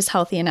when he was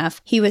healthy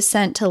enough, he was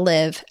sent to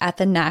live at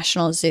the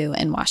National Zoo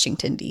in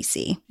Washington,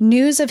 D.C.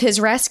 News of his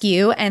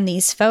rescue and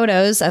these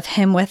photos of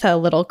him with a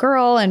little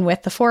girl and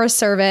with the Forest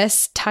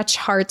Service touched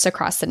hearts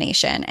across the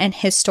nation, and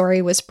his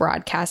story was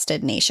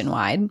broadcasted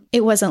nationwide.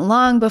 It wasn't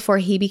long before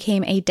he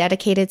became a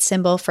dedicated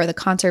symbol for the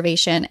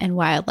conservation and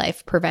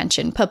wildlife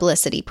prevention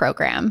publicity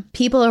program.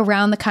 People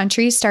around the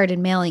country started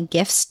mailing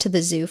gifts to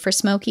the zoo for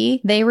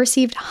Smokey. They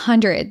received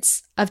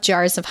hundreds of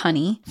jars of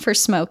honey for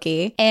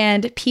Smokey,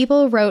 and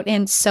people wrote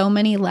in so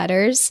many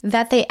letters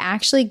that they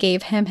actually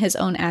gave him his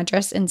own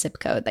address and zip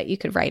code that you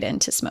could write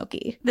into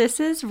Smokey. This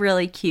is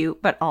really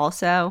cute, but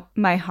also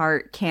my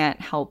heart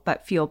can't help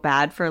but feel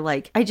bad for,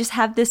 like, I just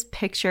have this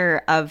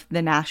picture of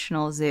the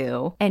National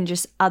Zoo and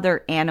just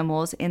other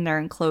animals in their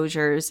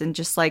enclosures and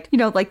just like, you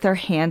know, like their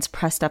hands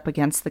pressed up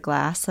against the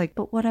glass. Like,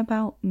 but what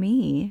about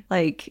me?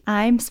 Like,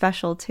 I'm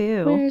special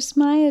too. Where's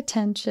my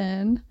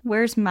attention?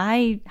 Where's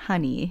my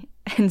honey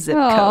and zip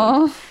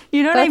code?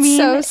 You know what I mean?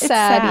 That's so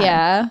sad.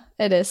 Yeah,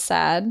 it is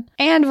sad.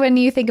 And when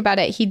you think about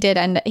it,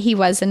 he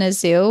was in a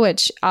zoo,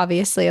 which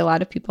obviously a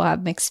lot of people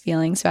have mixed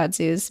feelings about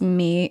zoos,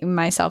 me,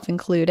 myself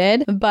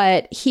included.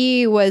 But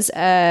he was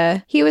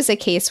a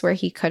case where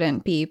he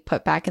couldn't be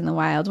put back in the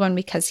wild, one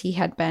because he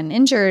had been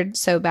injured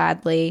so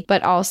badly,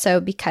 but also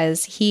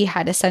because he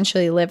had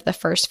essentially lived the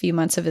first few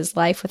months of his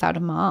life without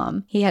a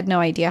mom. He had no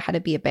idea how to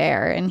be a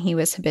bear, and he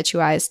was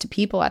habitualized to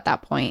people at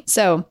that point.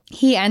 So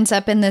he ends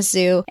up in the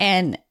zoo,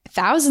 and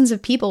thousands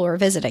of people were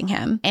visiting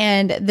him,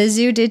 and the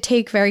zoo did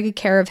take very good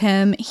care of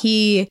him.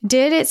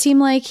 It seemed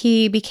like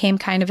he became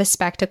kind of a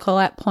spectacle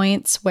at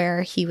points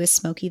where he was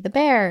Smokey the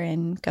Bear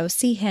and go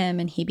see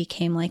him, and he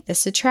became like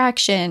this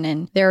attraction,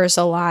 and there's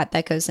a lot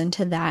that goes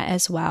into that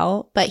as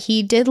well. But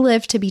he did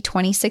live to be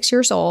 26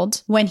 years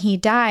old. When he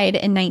died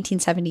in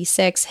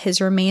 1976, his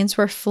remains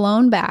were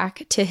flown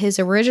back to his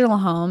original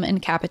home in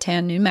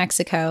Capitan, New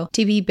Mexico,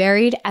 to be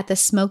buried at the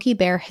Smokey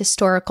Bear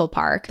Historical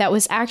Park that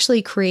was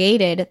actually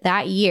created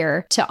that year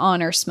to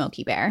honor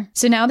Smokey Bear.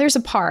 So now there's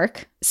a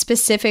park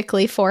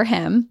specifically for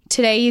him.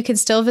 Today, you can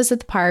still visit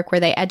the park where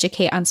they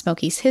educate on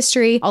Smokey's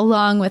history,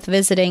 along with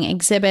visiting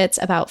exhibits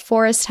about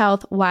forest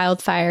health,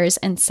 wildfires,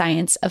 and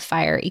science of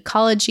fire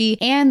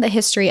ecology, and the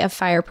history of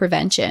fire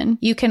prevention.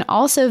 You can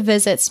also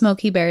visit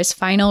Smokey Bear's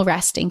final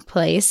resting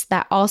place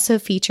that also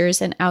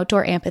features an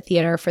outdoor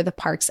amphitheater for the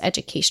park's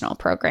educational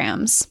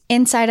programs.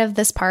 Inside of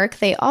this park,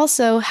 they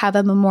also have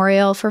a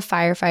memorial for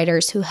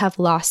firefighters who have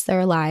lost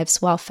their lives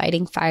while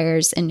fighting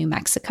fires in New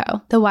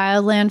Mexico. The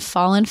Wildland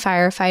Fallen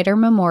Firefighter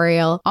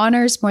Memorial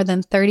honors more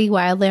than 30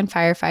 wildland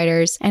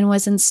firefighters and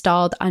was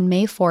installed on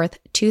May 4th,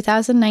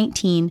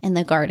 2019 in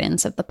the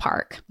gardens of the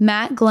park.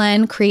 Matt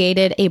Glenn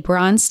created a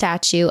bronze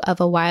statue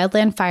of a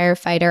wildland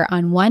firefighter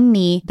on one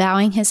knee,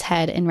 bowing his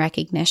head in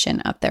recognition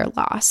of their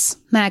loss.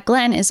 Matt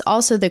Glenn is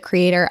also the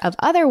creator of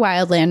other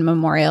wildland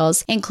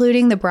memorials,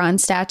 including the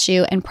bronze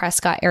statue in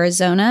Prescott,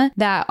 Arizona,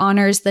 that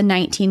honors the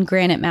 19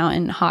 Granite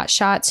Mountain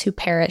hotshots who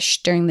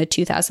perished during the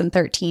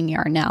 2013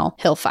 Yarnell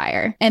Hill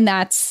Fire. And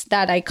that's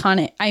that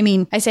iconic,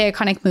 I say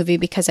iconic movie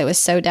because it was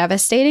so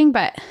devastating,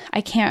 but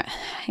I can't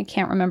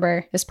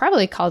remember. It's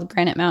probably called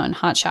Granite Mountain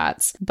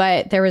Hotshots,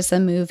 but there was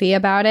a movie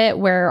about it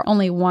where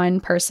only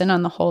one person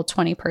on the whole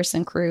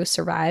 20-person crew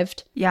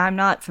survived. Yeah, I'm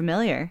not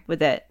familiar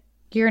with it.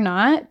 You're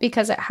not?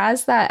 Because it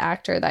has that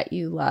actor that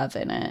you love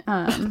in it.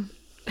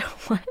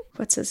 What?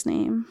 What's his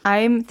name?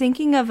 I'm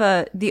thinking of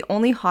the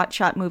only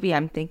hotshot movie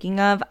I'm thinking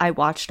of, I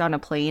watched on a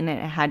plane and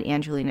it had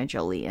Angelina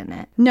Jolie in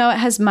it. No, it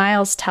has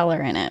Miles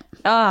Teller in it.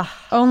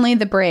 Ah, Only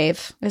the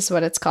Brave is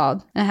what it's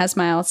called. It has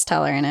Miles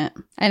Teller in it.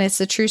 And it's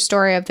the true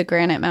story of the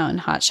Granite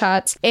Mountain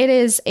hotshots. It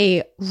is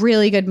a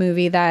really good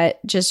movie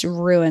that just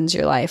ruins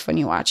your life when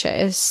you watch it.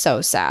 It's so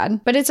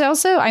sad. But it's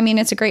also,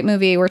 it's a great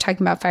movie. We're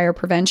talking about fire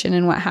prevention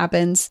and what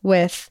happens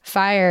with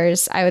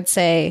fires. I would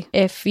say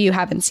if you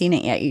haven't seen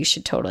it yet, you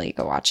should totally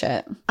go watch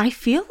it. I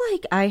feel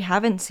like I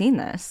haven't seen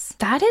this.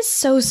 That is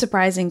so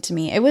surprising to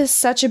me. It was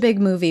such a big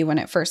movie when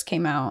it first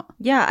came out.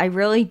 Yeah, I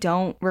really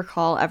don't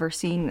recall ever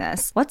seeing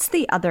this. What's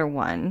the other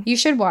one? You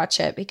should watch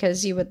it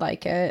because you would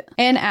like it.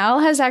 And Al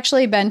has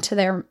actually been to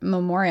their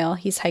memorial.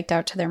 He's hiked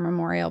out to their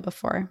memorial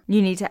before.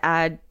 You need to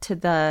add to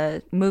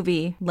the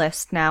movie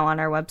list now on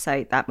our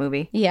website, that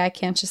movie. Yeah, I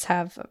can't just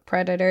have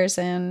Predators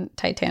and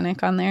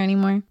Titanic on there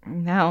anymore.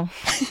 No.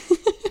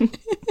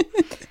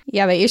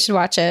 Yeah, but you should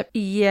watch it.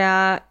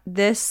 Yeah,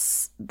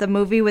 the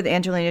movie with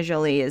Angelina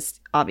Jolie is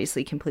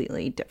obviously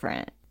completely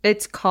different.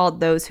 It's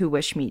called Those Who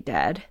Wish Me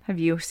Dead. Have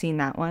you seen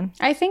that one?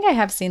 I think I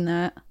have seen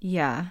that.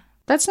 Yeah.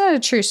 That's not a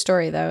true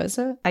story, though, is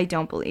it? I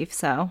don't believe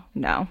so.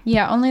 No.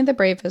 Yeah, Only the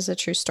Brave is a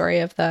true story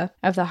of the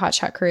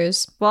hotshot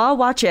cruise. Well, I'll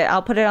watch it.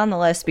 I'll put it on the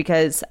list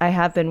because I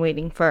have been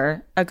waiting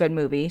for a good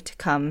movie to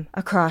come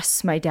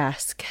across my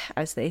desk,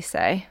 as they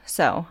say.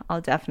 So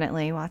I'll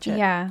definitely watch it.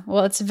 Yeah.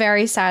 Well, it's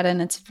very sad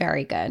and it's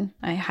very good.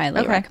 I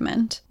highly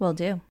recommend. Will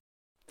do.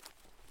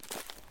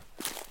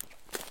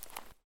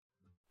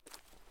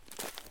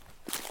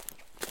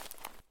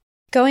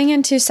 Going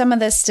into some of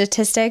the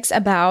statistics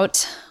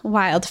about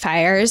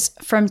wildfires,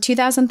 from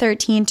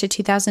 2013 to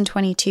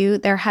 2022,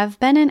 there have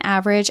been an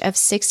average of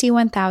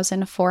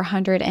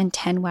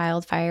 61,410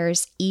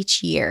 wildfires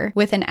each year,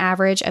 with an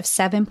average of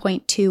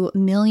 7.2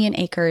 million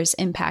acres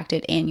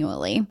impacted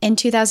annually. In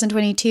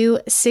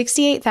 2022,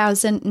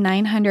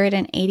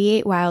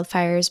 68,988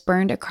 wildfires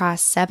burned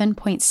across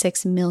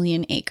 7.6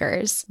 million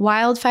acres.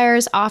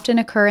 Wildfires often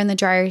occur in the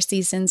drier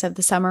seasons of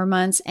the summer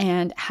months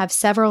and have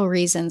several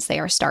reasons they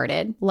are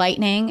started.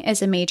 Lightning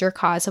is a major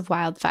cause of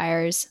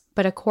wildfires,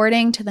 but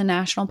according to the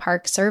National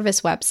Park Service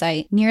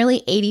website,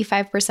 nearly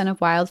 85% of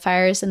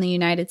wildfires in the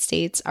United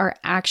States are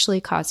actually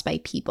caused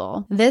by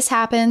people. This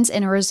happens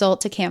in a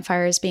result to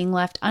campfires being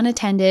left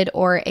unattended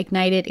or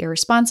ignited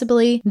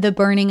irresponsibly, the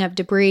burning of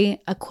debris,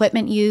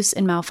 equipment use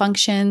and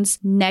malfunctions,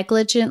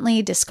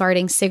 negligently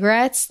discarding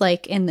cigarettes,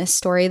 like in this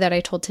story that I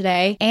told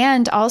today,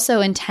 and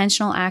also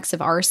intentional acts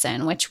of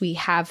arson, which we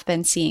have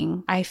been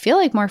seeing, I feel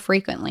like, more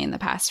frequently in the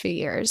past few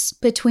years.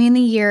 Between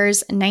the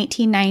years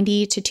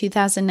 1990 to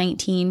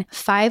 2019,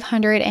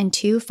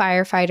 502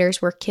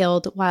 firefighters were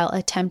killed while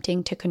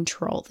attempting to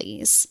control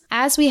these.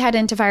 As we head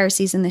into fire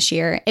season this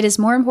year, it is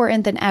more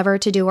important than ever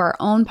to do our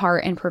own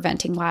part in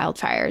preventing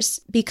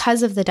wildfires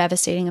because of the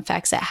devastating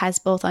effects it has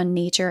both on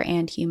nature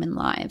and human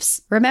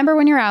lives. Remember,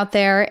 when you're out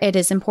there, it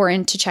is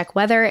important to check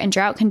weather and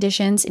drought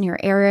conditions in your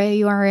area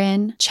you are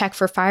in, check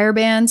for fire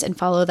bans and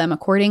follow them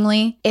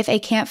accordingly. If a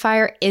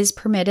campfire is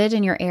permitted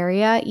in your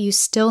area, you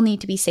still need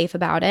to be safe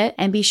about it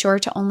and be sure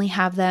to only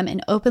have them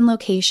in open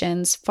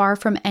locations far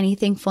from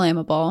anything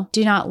flammable.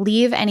 Do not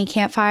leave any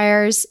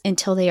campfires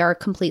until they are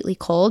completely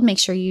cold. Make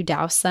sure you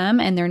douse them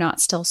and they're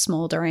not still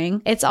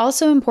smoldering. It's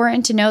also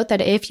important to note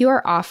that if you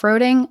are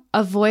off-roading,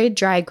 avoid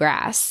dry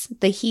grass.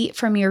 The heat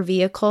from your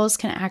vehicles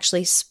can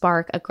actually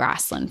spark a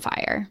grassland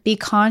fire. Be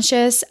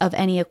conscious of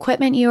any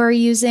equipment you are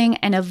using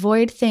and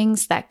avoid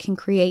things that can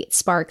create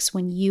sparks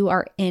when you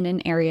are in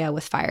an area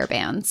with fire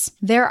bans.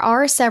 There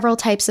are several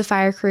types of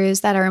fire crews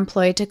that are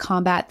employed to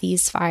combat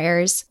these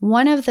fires.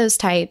 One of those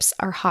types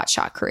are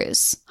hotshot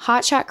crews.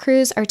 Hotshot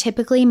crews are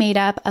typically made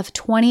up of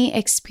 20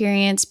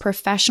 experienced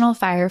professional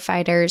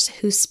firefighters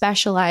who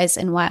specialize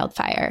in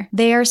wildfire.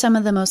 They are some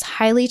of the most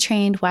highly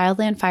trained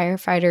wildland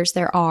firefighters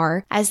there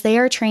are, as they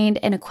are trained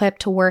and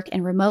equipped to work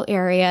in remote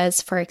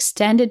areas for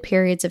extended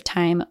periods of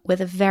time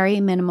with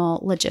very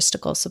minimal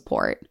logistical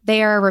support.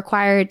 They are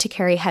required to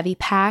carry heavy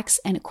packs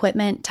and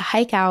equipment to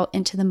hike out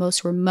into the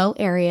most remote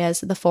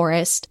areas of the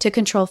forest to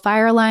control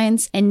fire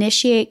lines,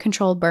 initiate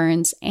controlled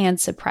burns, and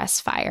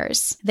suppress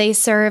fires. They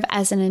serve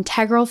as an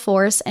integral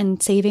force in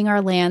saving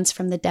our lands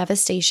from the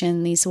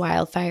devastation these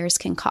wildfires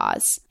can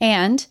cause.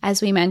 And,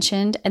 as we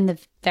mentioned in the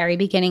very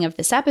beginning of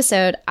this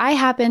episode, I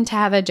happen to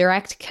have a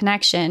direct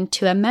connection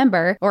to a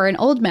member or an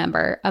old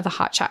member of a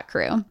hotshot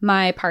crew.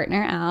 My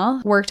partner,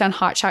 Al, worked on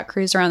hotshot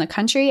crews around the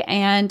country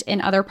and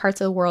in other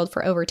parts of the world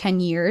for over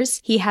 10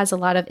 years. He has a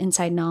lot of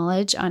inside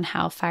knowledge on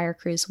how fire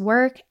crews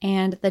work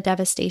and the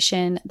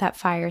devastation that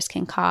fires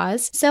can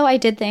cause. So I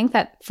did think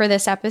that for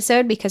this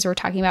episode, because we're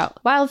talking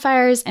about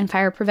wildfires and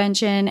fire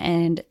prevention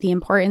and the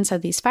importance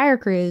of these fire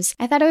crews,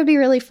 I thought it would be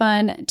really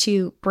fun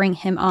to bring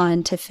him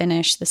on to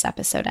finish this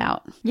episode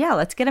out. Yeah,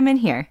 let's get him in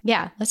here.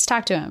 Yeah, let's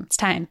talk to him. It's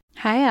time.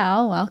 Hi,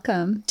 Al.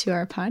 Welcome to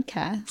our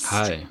podcast.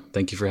 Hi.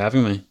 Thank you for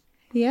having me.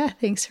 Yeah,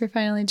 thanks for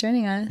finally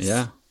joining us.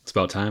 Yeah, it's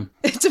about time.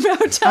 It's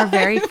about time. Our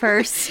very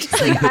first.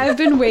 Like, I've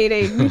been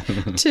waiting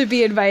to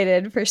be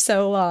invited for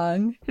so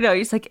long. No,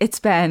 he's like,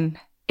 it's been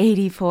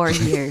 84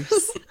 years.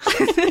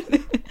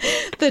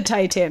 The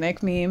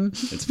Titanic meme.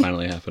 It's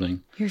finally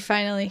happening. You're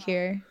finally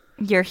here.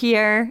 You're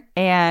here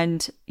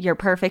and you're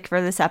perfect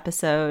for this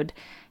episode.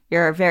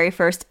 You're our very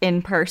first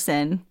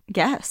in-person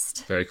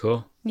guest. Very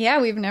cool.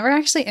 Yeah, we've never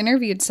actually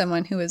interviewed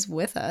someone who was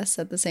with us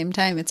at the same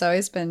time. It's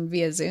always been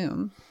via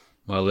Zoom.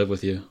 Well, I live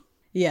with you.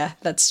 Yeah,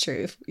 that's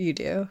true. You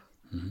do.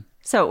 Mm-hmm.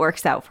 So it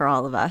works out for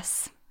all of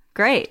us.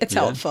 Great. It's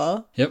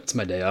helpful. Yep, it's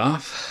my day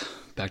off.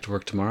 Back to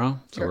work tomorrow,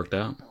 so it worked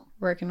out.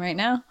 Working right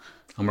now?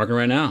 I'm working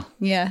right now.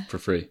 Yeah. For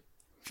free.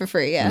 For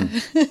free, yeah.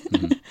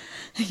 Mm-hmm.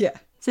 Yeah.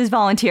 This is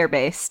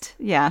volunteer-based.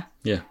 Yeah.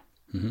 Yeah.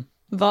 Mm-hmm.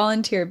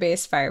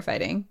 Volunteer-based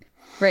firefighting.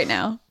 Right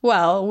now.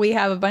 Well, we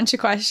have a bunch of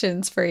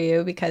questions for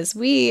you because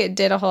we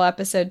did a whole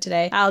episode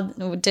today. Al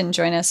didn't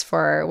join us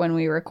for when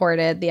we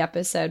recorded the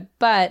episode,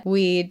 but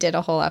we did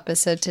a whole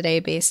episode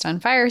today based on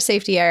fire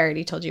safety. I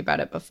already told you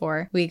about it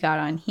before we got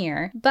on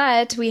here.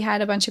 But we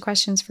had a bunch of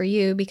questions for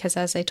you because,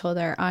 as I told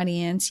our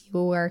audience,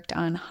 you worked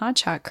on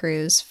hotshot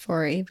crews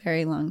for a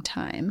very long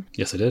time.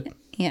 Yes, I did.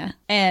 Yeah.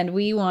 And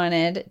we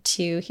wanted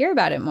to hear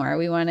about it more.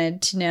 We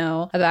wanted to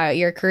know about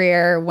your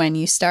career, when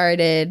you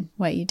started,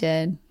 what you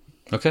did.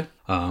 Okay.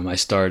 I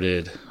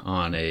started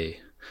on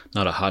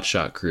not a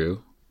hotshot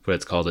crew, but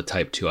it's called a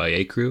Type 2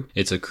 IA crew.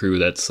 It's a crew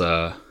that's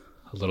a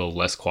little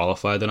less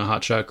qualified than a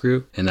hotshot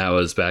crew. And that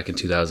was back in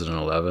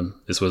 2011.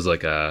 This was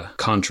like a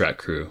contract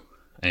crew.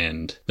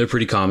 And they're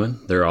pretty common.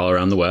 They're all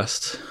around the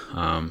West.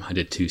 I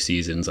did 2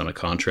 seasons on a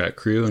contract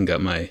crew and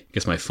got my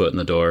foot in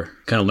the door.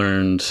 Kind of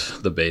learned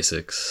the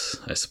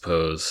basics, I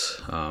suppose.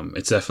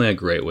 It's definitely a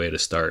great way to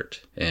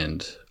start.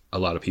 And a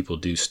lot of people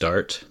do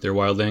start their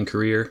wildland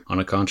career on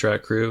a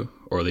contract crew,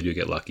 or they do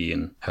get lucky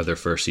and have their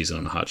first season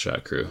on a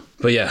hotshot crew.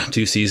 But yeah,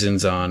 2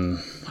 seasons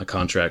on a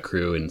contract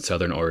crew in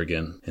Southern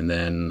Oregon. And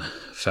then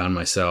found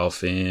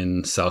myself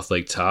in South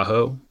Lake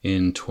Tahoe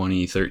in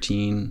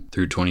 2013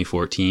 through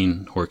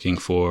 2014, working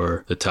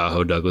for the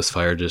Tahoe Douglas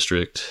Fire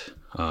District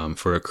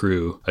for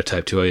a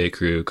Type 2 IA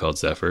crew called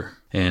Zephyr.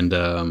 And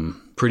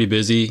pretty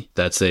busy.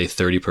 That's a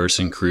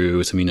 30-person crew.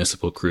 It's a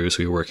municipal crew,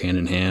 so we work hand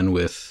in hand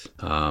with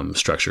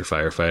structure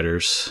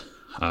firefighters.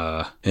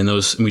 And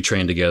we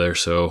trained together,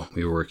 so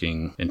we were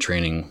working and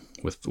training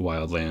with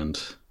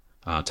wildland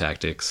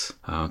tactics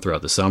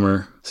throughout the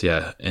summer. So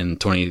yeah, in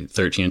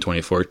 2013 and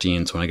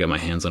 2014 is when I got my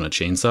hands on a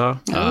chainsaw.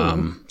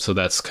 So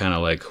that's kind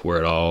of like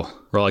where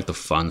like the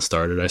fun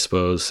started, I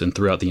suppose. And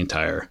throughout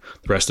the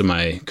rest of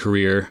my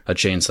career, a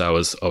chainsaw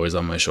was always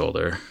on my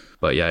shoulder.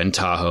 But yeah, in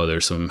Tahoe,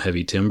 there's some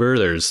heavy timber.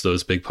 There's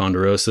those big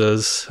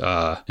ponderosas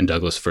and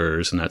Douglas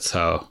firs. And that's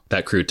how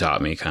that crew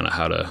taught me kind of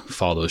how to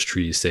fall those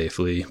trees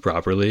safely,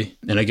 properly.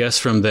 And I guess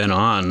from then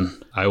on,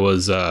 I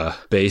was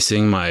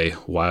basing my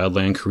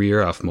wildland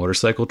career off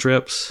motorcycle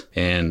trips.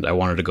 And I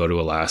wanted to go to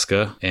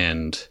Alaska.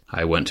 And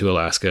I went to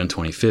Alaska in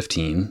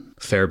 2015,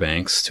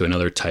 Fairbanks, to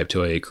another Type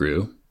 2IA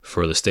crew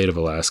for the state of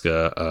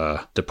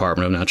Alaska,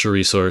 Department of Natural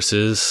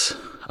Resources,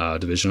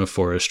 Division of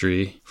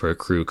Forestry, for a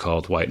crew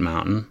called White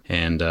Mountain.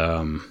 And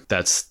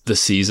that's the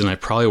season I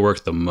probably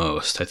worked the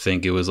most. I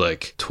think it was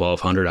like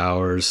 1,200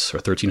 hours or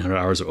 1,300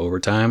 hours of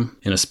overtime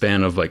in a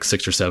span of like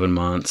 6 or 7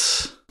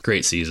 months.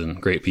 Great season,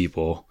 great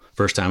people.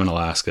 First time in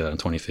Alaska in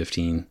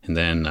 2015. And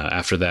then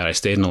after that, I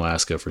stayed in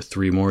Alaska for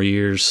 3 more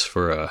years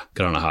got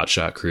on a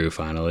hotshot crew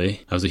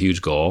finally. That was a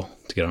huge goal,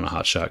 to get on a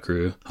hotshot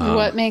crew.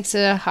 What makes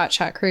a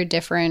hotshot crew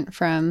different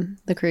from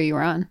the crew you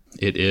were on?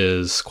 It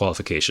is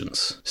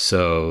qualifications.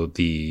 So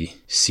the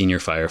senior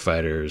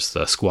firefighters,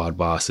 the squad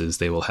bosses,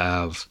 they will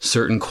have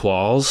certain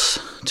quals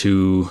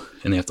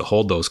and they have to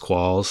hold those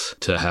quals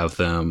to have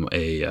them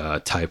a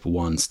Type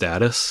 1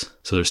 status.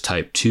 So there's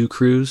Type 2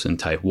 crews and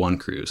Type 1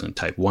 crews, and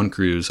Type 1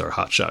 crews are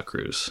hotshot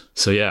crews.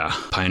 So yeah,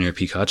 Pioneer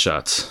Peak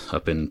Hotshots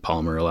up in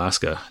Palmer,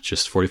 Alaska,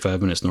 just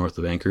 45 minutes north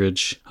of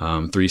Anchorage.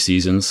 3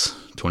 seasons,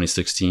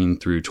 2016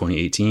 through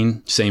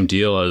 2018. Same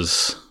deal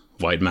as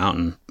White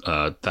Mountain,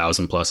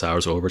 1,000+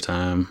 hours of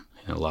overtime.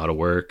 A lot of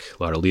work,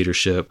 a lot of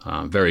leadership,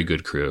 very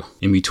good crew.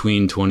 In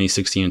between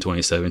 2016 and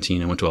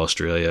 2017, I went to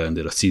Australia and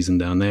did a season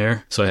down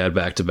there. So I had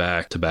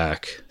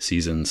back-to-back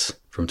seasons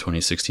from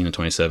 2016 to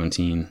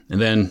 2017.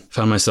 And then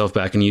found myself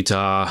back in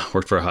Utah,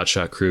 worked for a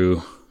hotshot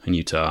crew in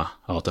Utah,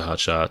 Alta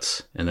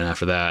Hotshots. And then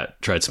after that,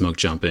 tried smoke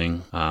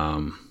jumping.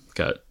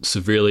 Got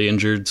severely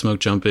injured smoke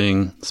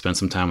jumping, spent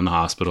some time in the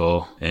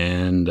hospital,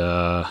 and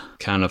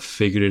kind of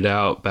figured it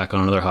out back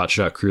on another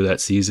hotshot crew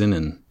that season,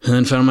 and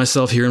then found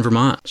myself here in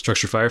Vermont,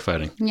 structure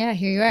firefighting. Yeah,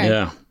 here you are.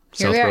 Yeah.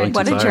 Here we are.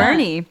 What a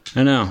journey.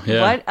 I know,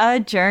 yeah. What a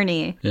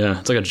journey. Yeah,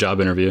 it's like a job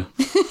interview.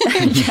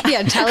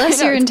 Yeah, tell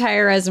us your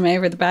entire resume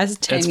for the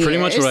past 10 years. That's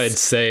pretty much what I'd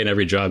say in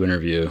every job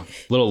interview. A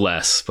little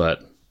less,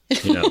 but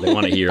they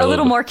want to hear a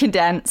little more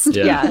condensed.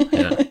 Yeah.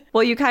 Yeah.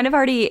 Well, you kind of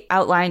already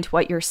outlined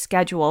what your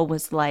schedule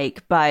was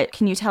like, but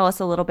can you tell us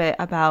a little bit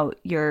about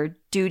your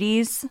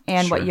duties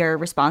and what your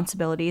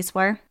responsibilities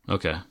were?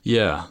 Okay.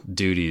 Yeah,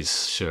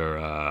 duties,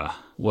 sure.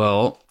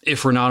 Well,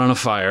 if we're not on a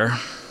fire,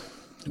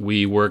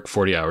 we work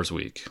 40 hours a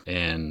week,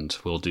 and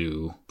we'll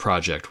do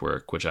project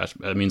work, which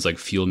that means like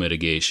fuel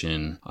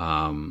mitigation,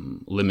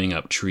 limbing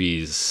up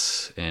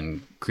trees,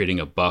 and creating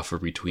a buffer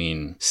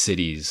between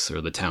cities or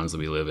the towns that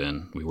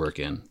we work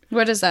in.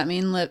 What does that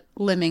mean,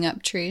 limbing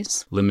up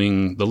trees?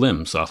 Limbing the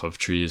limbs off of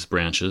trees,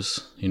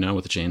 branches,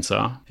 with a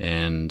chainsaw.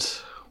 And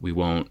we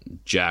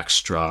won't jack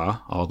straw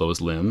all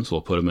those limbs.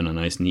 We'll put them in a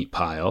nice, neat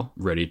pile,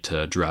 ready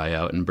to dry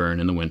out and burn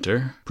in the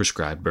winter.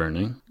 Prescribed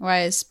burning.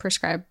 Why is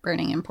prescribed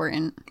burning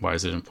important? Why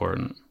is it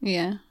important?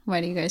 Yeah.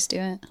 Why do you guys do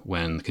it?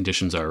 When the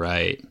conditions are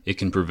right, it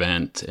can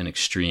prevent an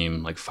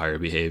extreme fire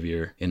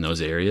behavior in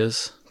those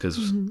areas,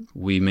 because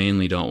we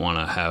mainly don't want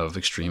to have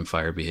extreme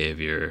fire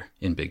behavior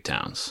in big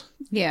towns.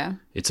 Yeah.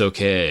 It's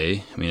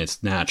okay.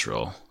 It's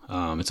natural.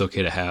 It's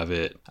okay to have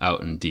it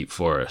out in deep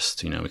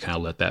forest. We kind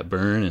of let that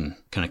burn and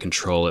kind of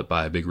control it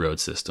by big road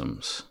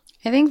systems.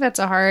 I think that's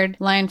a hard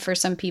line for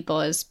some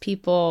people, is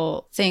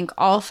people think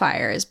all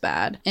fire is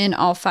bad and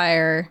all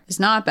fire is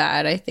not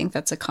bad. I think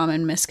that's a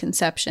common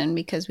misconception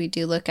because we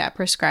do look at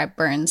prescribed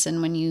burns.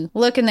 And when you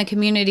look in the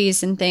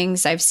communities and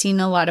things, I've seen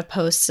a lot of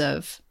posts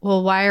of,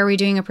 well, why are we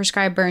doing a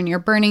prescribed burn? You're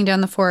burning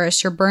down the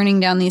forest. You're burning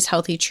down these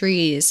healthy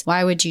trees.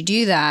 Why would you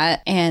do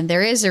that? And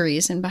there is a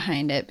reason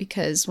behind it,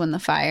 because when the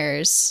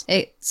fires,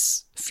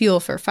 it's fuel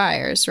for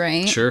fires,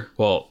 right? Sure.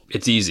 Well,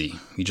 it's easy.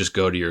 You just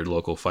go to your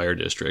local fire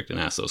district and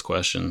ask those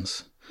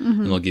questions.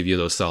 And they'll give you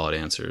those solid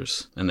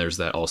answers. And there's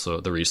that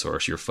also the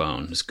resource, your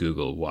phone. Just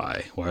Google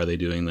why. Why are they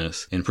doing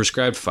this? And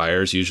prescribed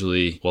fires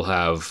usually will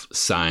have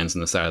signs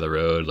on the side of the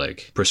road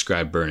like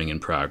prescribed burning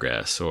in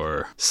progress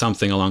or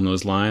something along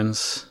those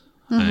lines.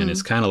 And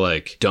it's kind of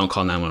like, don't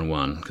call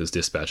 911 because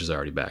dispatch is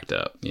already backed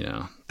up. You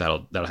know,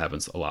 that'll happen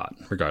a lot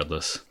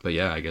regardless. But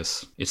yeah, I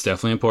guess it's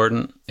definitely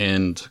important.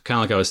 And kind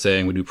of like I was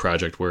saying, we do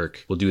project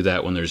work. We'll do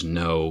that when there's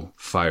no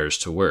fires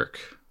to work.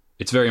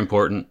 It's very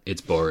important.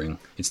 It's boring.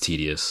 It's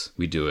tedious.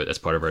 We do it. That's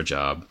part of our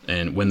job.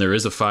 And when there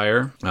is a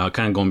fire,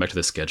 kind of going back to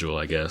the schedule,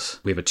 I guess,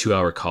 we have a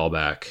 2-hour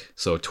callback.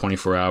 So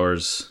 24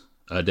 hours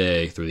a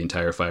day through the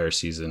entire fire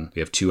season. We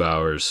have 2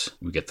 hours.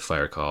 We get the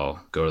fire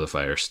call, go to the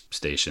fire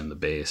station, the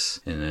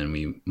base, and then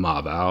we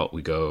mob out.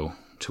 We go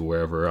to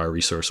wherever our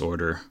resource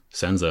order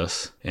sends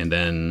us. And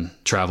then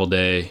travel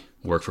day,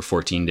 work for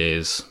 14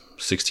 days.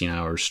 16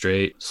 hours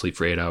straight, sleep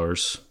for 8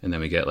 hours, and then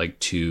we get like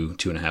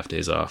 2.5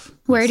 days off.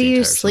 Where do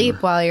you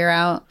sleep while you're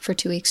out for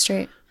 2 weeks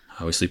straight?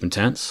 We sleep in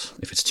tents.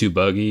 If it's too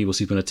buggy, we'll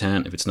sleep in a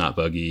tent. If it's not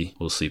buggy,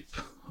 we'll sleep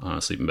on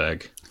a sleeping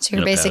bag. So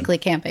you're basically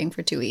camping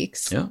for 2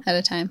 weeks at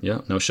a time.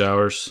 Yeah, no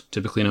showers.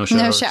 Typically no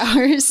showers. No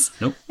showers?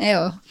 Nope.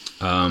 Ew.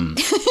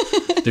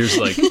 There's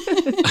like,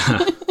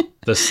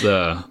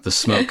 the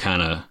smoke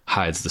kind of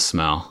hides the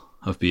smell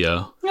of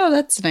BO. Oh,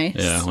 that's nice.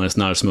 Yeah, when it's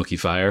not a smoky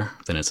fire,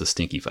 then it's a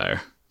stinky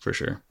fire. For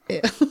sure.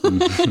 Ew.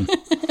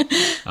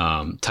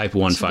 Type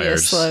 1 fires. Be a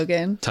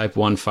slogan. Type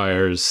 1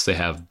 fires, they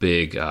have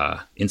big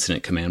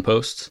incident command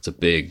posts. It's a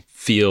big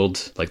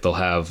field. Like they'll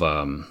have,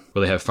 where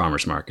they have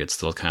farmers markets,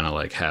 they'll kind of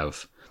like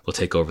they'll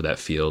take over that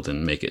field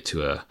and make it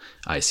to a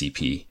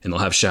ICP. And they'll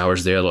have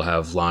showers there. They'll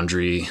have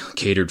laundry,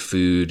 catered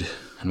food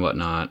and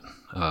whatnot.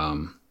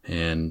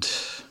 And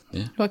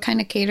yeah. What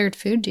kind of catered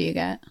food do you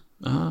get?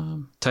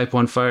 Type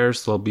 1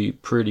 fires, they'll be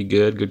pretty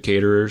good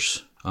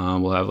caterers.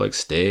 We'll have like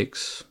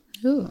steaks.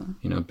 Ooh.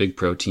 You know, big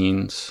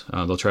proteins.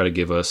 They'll try to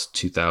give us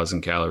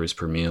 2,000 calories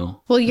per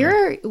meal. Well,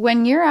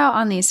 when you're out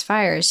on these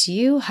fires,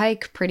 you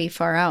hike pretty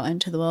far out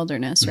into the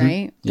wilderness,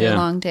 right? They're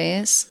long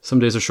days. Some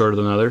days are shorter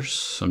than others.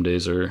 Some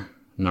days are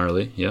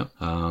gnarly. Yeah.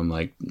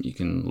 Like you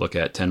can look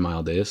at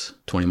 10-mile days,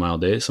 20-mile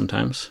days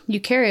sometimes.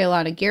 You carry a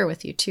lot of gear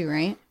with you too,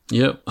 right?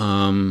 Yep.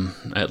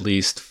 At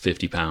least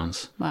 50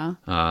 pounds. Wow.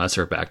 That's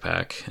our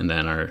backpack. And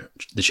then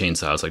the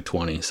chainsaw is like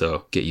 20.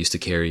 So get used to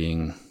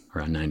carrying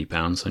around 90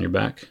 pounds on your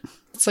back.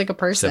 It's like a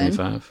person.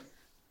 75.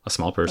 A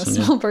small person.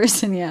 A small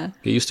person, yeah.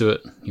 Get used to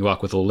it. You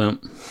walk with a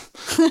limp.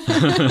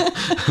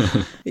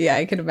 Yeah,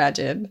 I can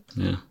imagine.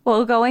 Yeah.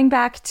 Well, going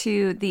back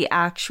to the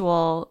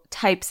actual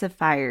types of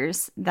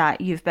fires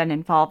that you've been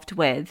involved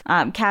with,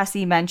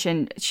 Cassie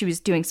mentioned she was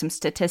doing some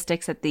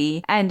statistics at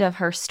the end of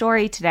her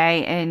story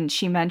today, and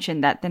she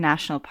mentioned that the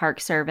National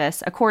Park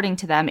Service, according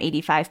to them,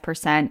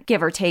 85%,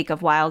 give or take,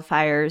 of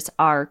wildfires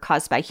are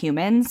caused by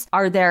humans.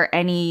 Are there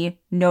any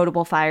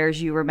notable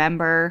fires you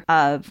remember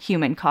of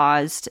human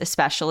caused,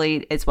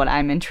 especially is what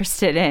I'm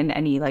interested in?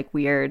 Any like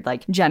weird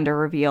like gender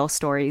reveal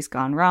stories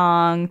gone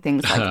wrong,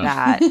 things like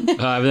that?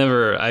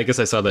 I guess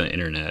I saw that on the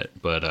internet,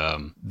 but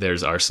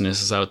there's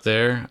arsonists out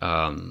there.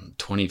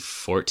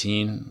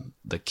 2014,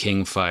 the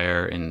King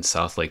Fire in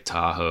South Lake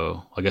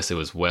Tahoe, I guess it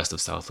was west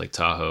of South Lake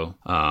Tahoe.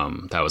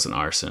 That was an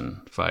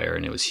arson fire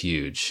and it was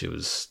huge. It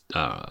was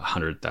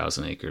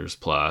 100,000 acres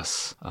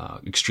plus,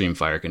 extreme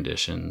fire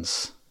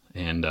conditions.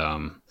 And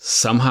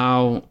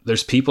somehow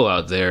there's people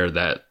out there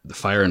that the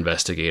fire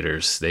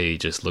investigators, they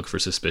just look for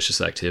suspicious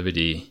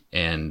activity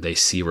and they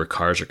see where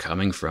cars are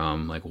coming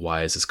from. Like,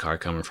 why is this car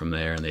coming from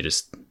there? And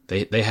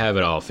they have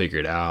it all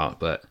figured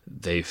out, but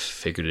they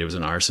figured it was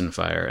an arson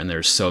fire. And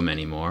there's so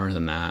many more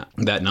than that.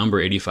 That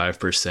number,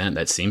 85%,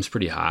 that seems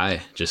pretty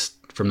high just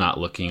from not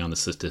looking on the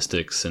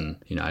statistics. And,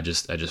 you know, I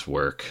just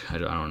work. I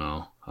don't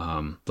know.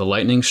 The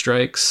lightning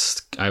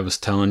strikes, I was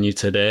telling you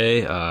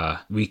today,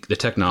 the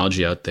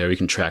technology out there, we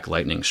can track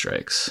lightning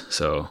strikes.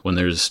 So when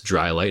there's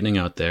dry lightning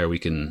out there,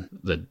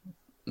 the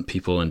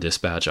people in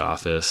dispatch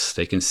office,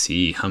 they can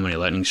see how many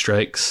lightning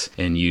strikes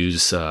and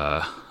use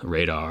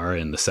radar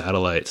and the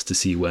satellites to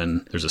see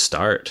when there's a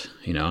start.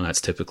 You know, and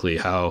that's typically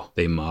how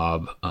they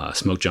mob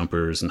smoke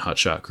jumpers and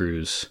hotshot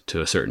crews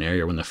to a certain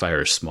area when the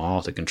fire is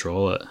small to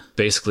control it.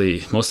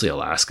 Basically, mostly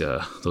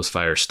Alaska, those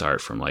fires start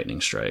from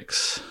lightning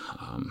strikes.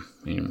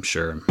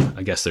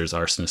 I guess there's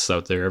arsonists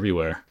out there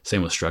everywhere.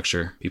 Same with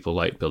structure. People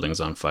light buildings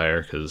on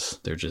fire because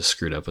they're just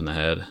screwed up in the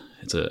head.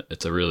 It's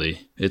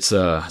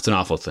an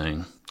awful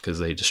thing. because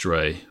they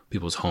destroy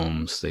people's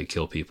homes, they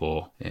kill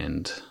people,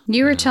 and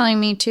you were telling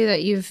me too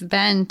that you've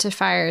been to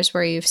fires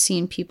where you've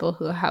seen people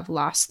who have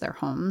lost their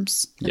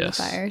homes in the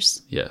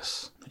fires.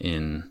 Yes,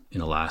 in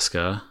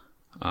Alaska,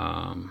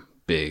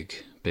 big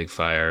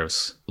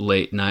fires.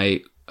 Late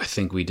night, I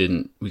think we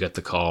got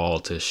the call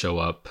to show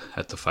up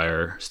at the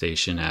fire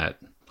station at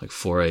like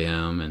 4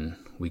 a.m. and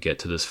we get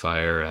to this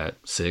fire at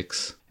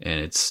 6,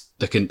 and it's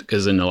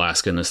because in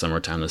Alaska in the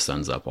summertime the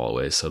sun's up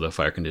always, so the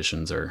fire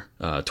conditions are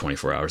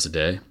 24 hours a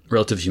day.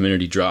 Relative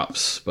humidity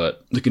drops,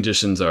 but the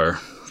conditions are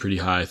pretty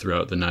high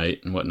throughout the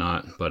night and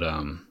whatnot. But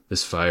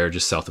this fire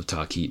just south of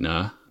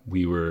Talkeetna,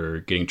 we were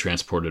getting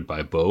transported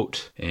by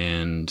boat,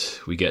 and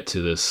we get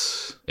to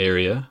this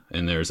area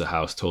and there's a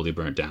house totally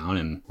burnt down,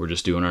 and we're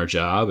just doing our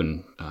job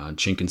and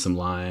chinking some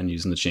line,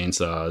 using the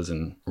chainsaws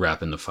and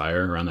wrapping the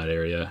fire around that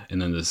area.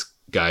 And then this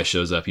guy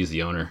shows up. He's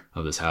the owner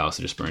of this house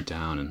that just burnt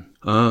down,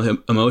 and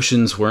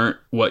emotions weren't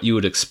what you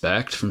would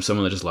expect from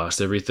someone that just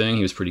lost everything.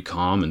 He was pretty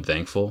calm and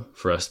thankful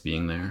for us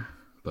being there,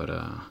 but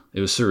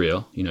it was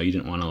surreal. You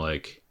didn't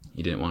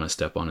want to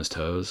step on his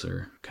toes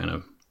or kind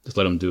of just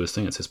let him do his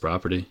thing. It's his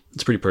property.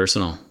 It's pretty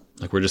personal.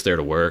 Like, we're just there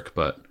to work,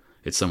 but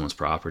it's someone's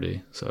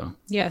property. So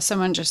yeah,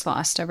 someone just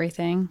lost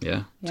everything.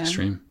 Yeah.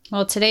 Extreme.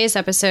 Well, today's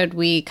episode,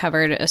 we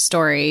covered a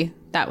story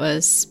that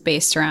was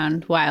based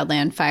around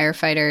wildland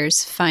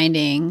firefighters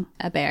finding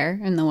a bear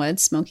in the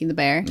woods, Smokey the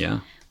bear.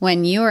 Yeah.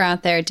 When you were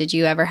out there, did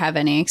you ever have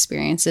any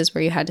experiences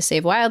where you had to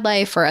save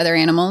wildlife or other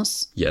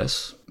animals?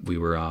 Yes. We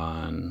were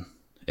on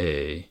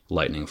a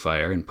lightning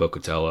fire in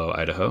Pocatello,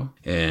 Idaho.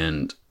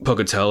 And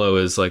Pocatello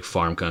is like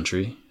farm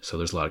country, so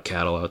there's a lot of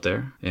cattle out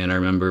there. And I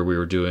remember we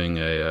were doing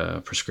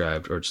a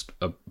prescribed or just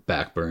a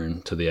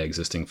backburn to the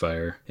existing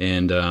fire,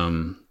 and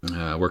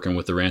working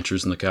with the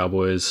ranchers and the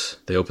cowboys.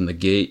 They opened the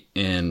gate,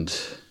 and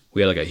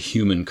we had like a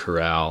human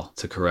corral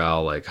to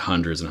corral like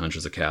hundreds and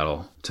hundreds of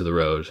cattle to the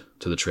road,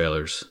 to the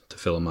trailers, to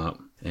fill them up.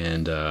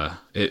 And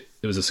it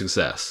was a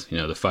success.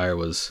 The fire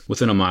was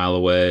within a mile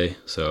away,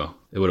 so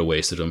it would have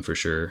wasted them for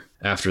sure.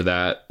 After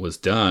that was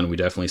done, we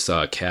definitely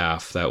saw a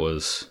calf that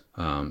was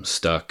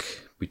stuck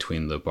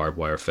between the barbed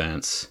wire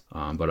fence,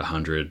 about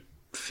 100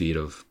 feet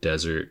of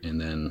desert and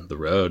then the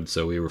road.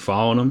 So we were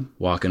following him,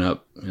 walking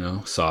up,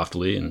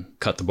 softly, and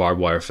cut the barbed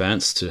wire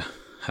fence to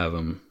have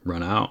him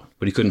run out.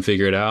 But he couldn't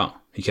figure it out.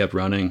 He kept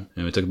running,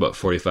 and it took about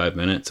 45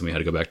 minutes, and we had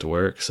to go back to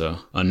work. So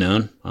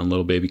unknown on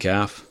little baby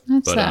calf.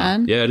 That's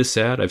sad. Yeah, it is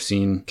sad. I've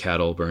seen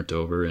cattle burnt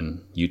over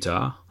in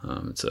Utah.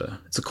 It's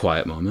a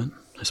quiet moment,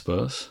 I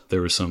suppose.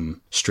 There were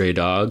some stray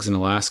dogs in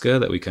Alaska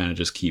that we kind of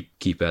just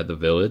keep at the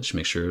village,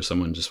 make sure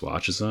someone just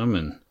watches them.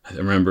 And I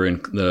remember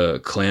in the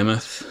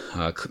Klamath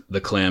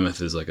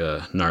is like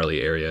a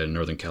gnarly area in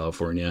Northern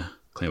California,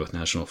 Klamath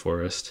National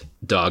Forest.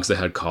 Dogs that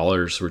had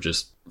collars were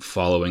just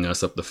following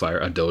us up the fire,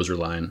 a dozer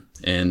line.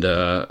 And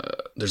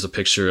there's a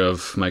picture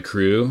of my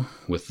crew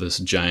with this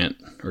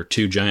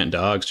two giant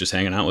dogs just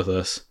hanging out with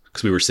us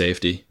because we were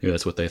safety. Maybe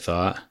that's what they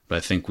thought. But I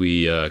think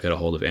we got a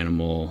hold of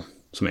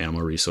some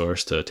animal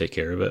resource to take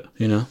care of it.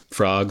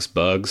 Frogs,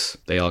 bugs,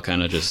 they all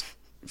kind of just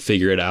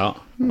figure it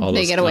out.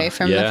 They get away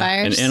from the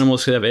fires. And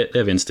animals they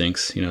have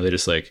instincts. They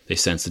just they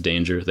sense the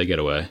danger, they get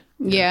away.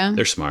 Yeah.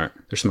 They're smart.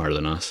 They're smarter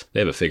than us. They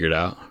have it figured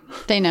out.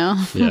 They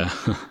know. Yeah.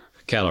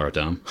 Cattle are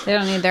dumb. They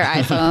don't need their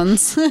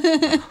iPhones.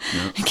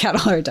 No.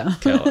 Cattle are dumb.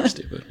 Cattle are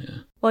stupid, yeah.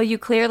 Well, you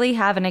clearly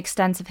have an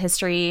extensive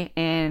history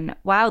in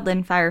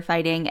wildland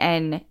firefighting,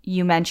 and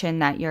you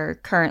mentioned that you're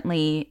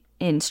currently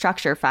in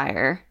structure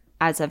fire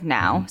as of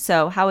now. Mm-hmm.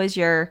 So how has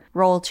your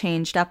role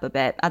changed up a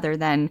bit other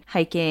than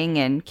hiking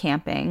and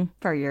camping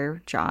for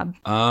your job?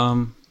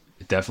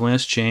 It definitely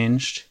has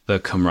changed. The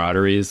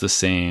camaraderie is the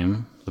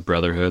same. The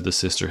brotherhood, the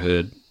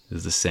sisterhood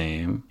is the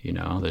same.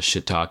 The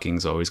shit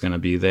talking's always going to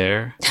be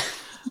there.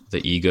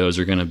 The egos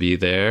are going to be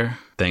there.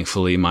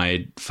 Thankfully,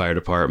 my fire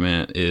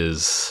department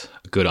is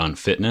good on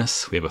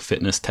fitness. We have a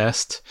fitness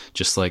test,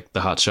 just like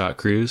the hotshot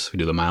crews. We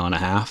do the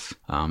 1.5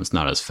 miles. It's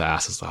not as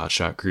fast as the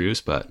hotshot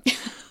crews, but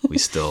we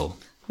still...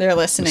 They're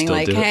listening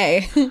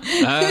hey.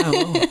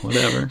 Well,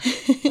 whatever.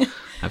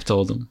 I've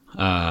told them.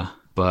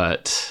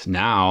 But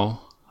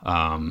now,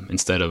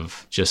 instead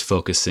of just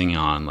focusing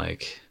on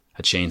like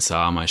a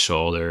chainsaw on my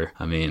shoulder,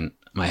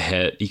 my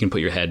head, you can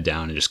put your head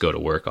down and just go to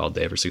work all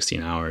day for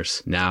 16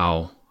 hours.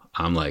 Now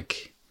I'm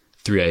like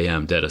 3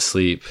 a.m. dead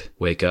asleep,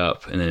 wake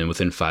up, and then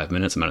within 5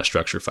 minutes, I'm at a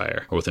structure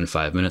fire, or within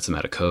 5 minutes, I'm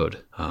at a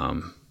code.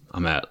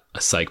 I'm at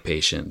a psych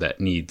patient that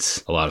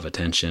needs a lot of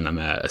attention. I'm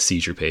at a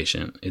seizure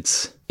patient.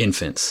 It's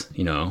infants,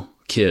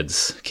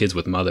 kids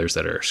with mothers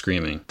that are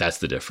screaming. That's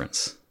the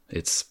difference.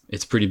 It's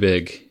pretty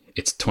big.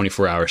 It's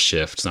 24-hour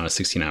shift. It's not a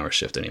 16-hour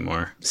shift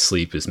anymore.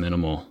 Sleep is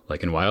minimal.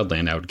 Like in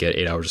wildland, I would get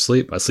 8 hours of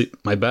sleep. I sleep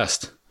my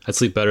best. I'd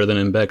sleep better than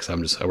in bed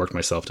because I worked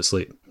myself to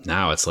sleep.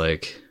 Now it's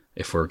like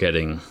if we're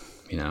getting,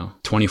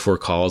 24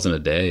 calls in a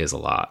day is a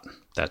lot.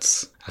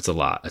 That's a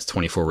lot. That's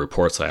 24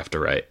 reports I have to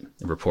write.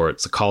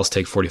 The calls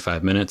take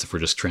 45 minutes if we're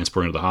just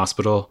transporting to the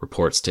hospital.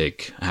 Reports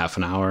take a half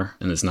an hour,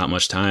 and there's not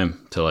much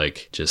time to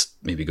just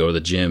maybe go to the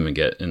gym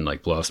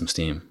and blow off some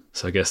steam.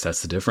 So I guess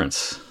that's the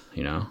difference,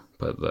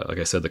 But like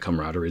I said, the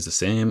camaraderie is the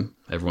same.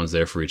 Everyone's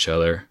there for each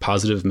other.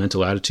 Positive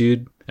mental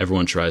attitude.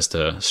 Everyone tries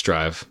to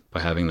strive by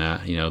having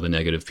that. You know, the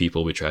negative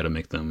people, we try to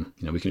make them,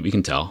 you know, we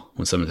can tell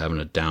when someone's having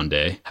a down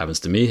day.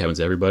 Happens to me, happens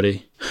to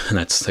everybody. And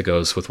that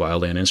goes with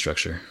wildland and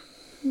structure.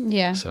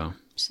 Yeah. So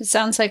it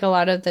sounds like a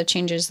lot of the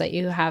changes that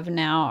you have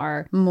now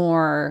are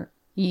more,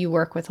 you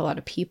work with a lot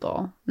of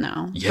people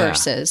now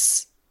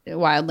versus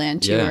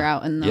wildland. You were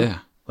out in the... Yeah.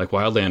 Like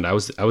wildland, I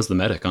was the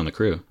medic on the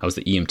crew. I was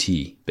the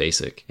EMT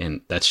basic.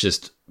 And that's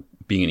just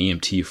being an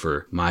EMT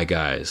for my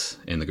guys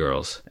and the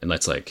girls. And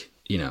that's like,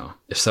 you know,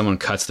 if someone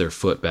cuts their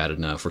foot bad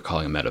enough, we're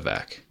calling a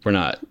medevac. We're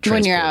not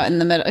when you're out in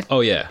the middle. Oh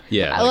yeah.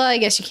 Yeah. Well, I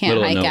guess you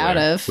can't hike out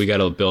of. We got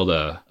to build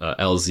a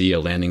LZ, a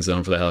landing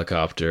zone for the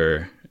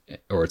helicopter,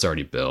 or it's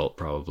already built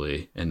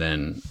probably. And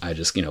then I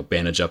just, you know,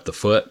 bandage up the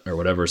foot or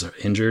whatever's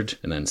injured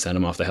and then send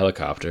them off the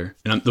helicopter.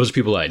 And those are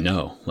people I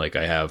know. Like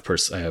I have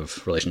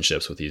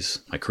relationships with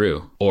my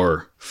crew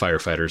or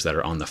firefighters that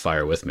are on the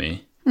fire with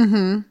me.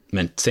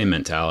 Mm-hmm. Same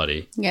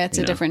mentality. Yeah, it's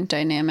a different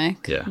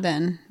dynamic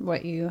than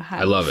what you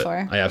had I love before.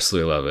 it. I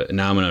absolutely love it. And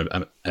now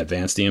I'm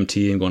advanced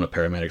EMT and going to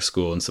paramedic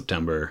school in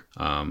September.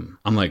 I'm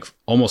like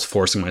almost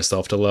forcing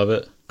myself to love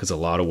it because it's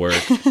a lot of work.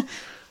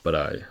 But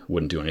I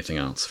wouldn't do anything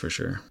else for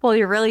sure. Well,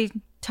 you're really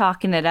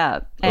talking it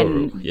up.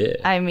 And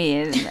I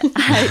mean,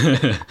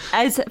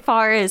 as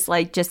far as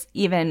like just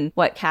even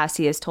what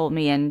Cassie has told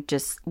me and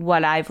just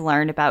what I've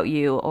learned about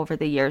you over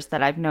the years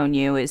that I've known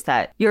you is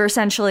that you're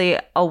essentially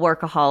a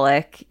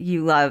workaholic.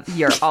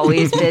 You're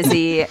always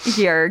busy.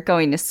 You're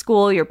going to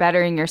school. You're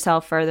bettering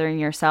yourself, furthering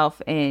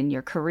yourself in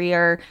your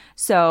career.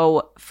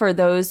 So for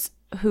those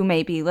who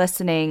may be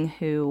listening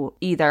who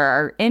either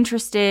are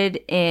interested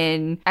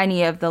in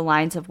any of the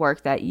lines of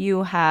work that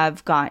you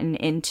have gotten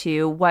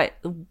into,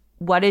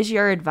 what is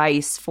your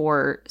advice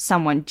for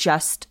someone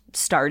just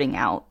starting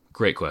out?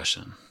 Great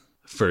question.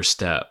 First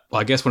step.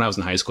 Well, I guess when I was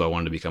in high school, I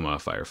wanted to become a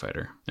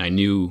firefighter. I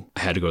knew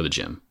I had to go to the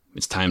gym.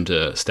 It's time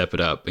to step it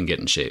up and get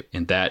in shape.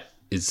 And that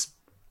is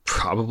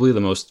probably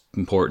the most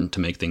important to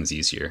make things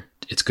easier.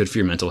 It's good for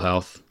your mental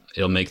health.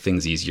 It'll make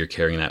things easier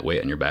carrying that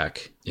weight on your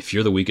back. If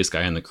you're the weakest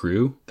guy in the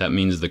crew, that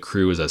means the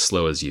crew is as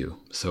slow as you.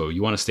 So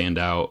you want to stand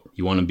out.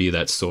 You want to be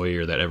that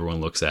Sawyer that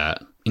everyone looks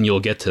at, and you'll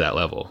get to that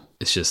level.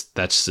 That's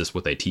just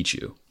what they teach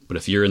you. But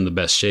if you're in the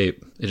best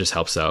shape, it just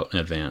helps out in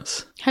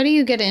advance. How do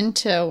you get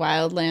into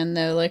wildland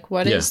though? Like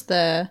what is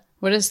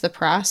the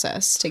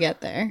process to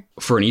get there?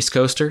 For an East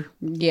Coaster?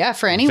 Yeah,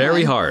 for anyone.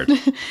 Very hard.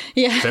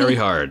 Yeah. Very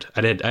hard.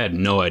 I had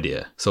no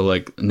idea. So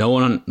like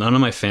none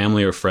of my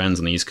family or friends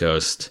on the East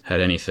Coast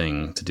had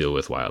anything to deal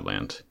with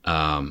wildland.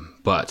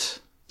 But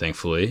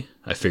thankfully,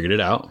 I figured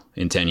it out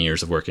in 10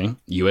 years of working.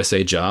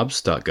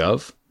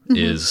 usajobs.gov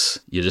is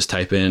you just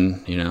type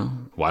in, you know,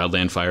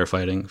 wildland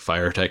firefighting,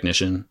 fire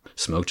technician,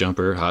 smoke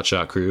jumper,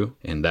 hotshot crew,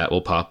 and that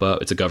will pop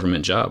up. It's a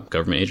government job,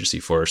 government agency,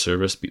 Forest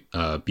Service,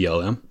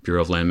 BLM,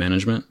 Bureau of Land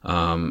Management.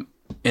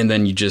 And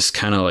then you just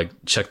kind of like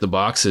check the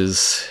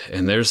boxes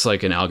and there's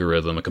like an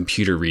algorithm, a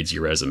computer reads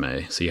your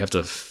resume. So you have to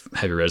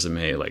have your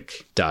resume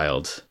like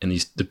dialed. And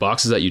the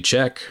boxes that you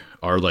check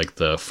are like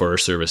the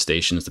Forest Service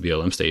stations, the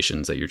BLM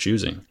stations that you're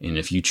choosing. And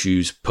if you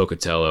choose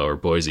Pocatello or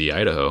Boise,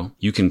 Idaho,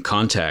 you can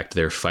contact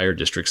their fire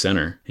district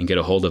center and get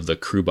a hold of the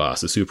crew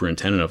boss, the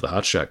superintendent of the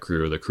hotshot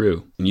crew or the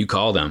crew. And you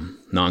call them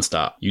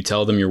nonstop. You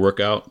tell them your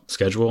workout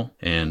schedule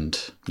and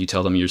you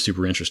tell them you're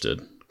super interested.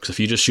 Because if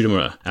you just shoot them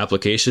an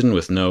application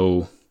with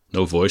no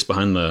voice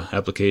behind the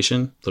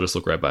application, they'll just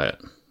look right by it.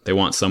 They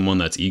want someone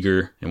that's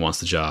eager and wants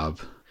the job.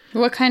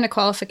 What kind of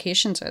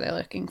qualifications are they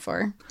looking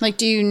for? Like,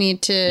 do you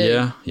need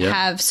to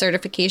have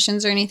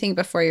certifications or anything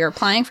before you're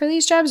applying for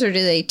these jobs, or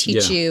do they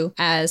teach you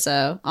as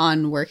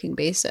on working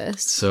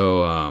basis?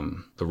 So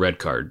the red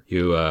card,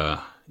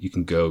 you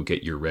can go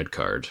get your red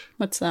card.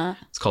 What's that?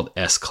 It's called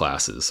S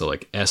classes. So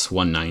like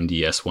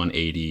S190,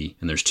 S180,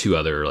 and there's two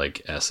other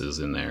like S's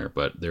in there,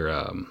 but they're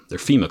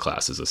FEMA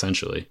classes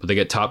essentially. But they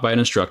get taught by an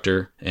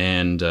instructor,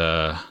 and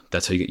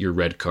that's how you get your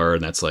red card.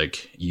 And that's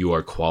like you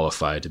are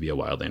qualified to be a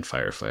wildland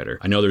firefighter.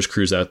 I know there's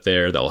crews out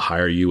there that'll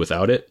hire you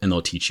without it, and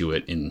they'll teach you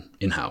it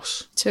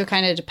in-house. So it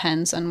kind of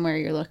depends on where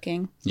you're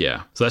looking.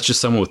 Yeah. So that's just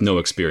someone with no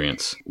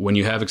experience. When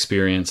you have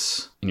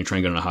experience and you're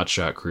trying to get on a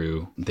hotshot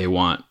crew, they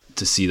want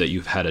to see that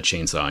you've had a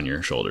chainsaw on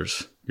your shoulder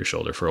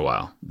for a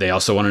while. They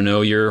also want to know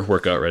your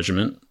workout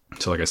regimen.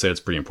 So like I said, it's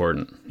pretty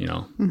important, you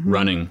know,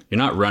 running. You're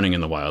not running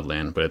in the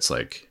wildland, but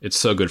it's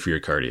so good for your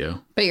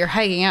cardio. But you're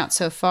hiking out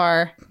so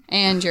far,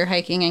 and you're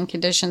hiking in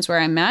conditions where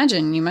I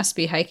imagine you must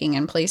be hiking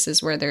in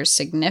places where there's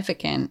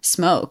significant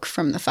smoke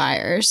from the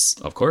fires.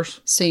 Of course.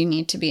 So you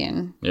need to be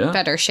in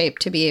better shape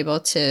to be able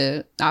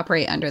to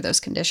operate under those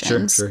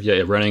conditions. Sure.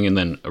 Yeah, running and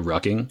then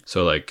rucking.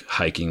 So like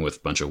hiking with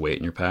a bunch of weight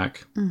in your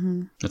pack.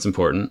 Mm-hmm. That's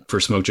important. For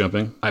smoke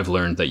jumping, I've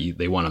learned that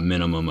they want a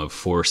minimum of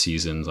 4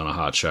 seasons on a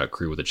hotshot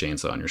crew with a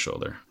chainsaw on your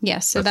shoulder.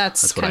 Yes, so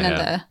that's kind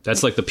of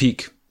that's like the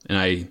peak.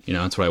 And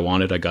that's what I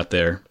wanted. I got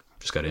there.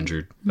 Just got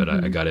injured, but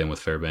I got in with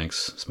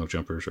Fairbanks smoke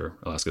jumpers or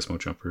Alaska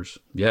smoke jumpers.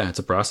 Yeah, it's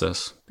a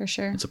process. For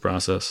sure. It's a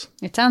process.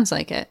 It sounds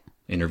like it.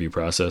 interview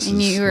process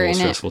And is you a were little in it.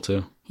 stressful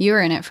too. You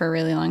were in it for a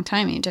really long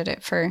time. You did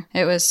it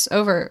it was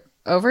over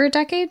a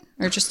decade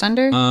or just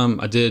under?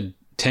 I did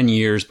 10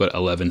 years, but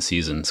 11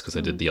 seasons because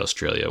I did the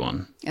Australia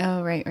one.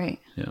 Oh, right.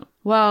 Yeah.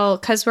 Well,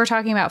 because we're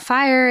talking about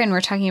fire and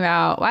we're talking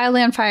about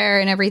wildland fire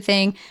and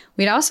everything,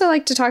 we'd also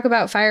like to talk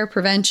about fire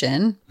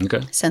prevention.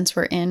 Okay. Since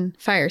we're in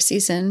fire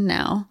season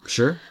now.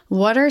 Sure.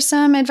 What are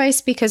some advice?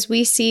 Because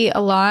we see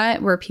a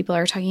lot where people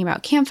are talking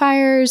about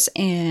campfires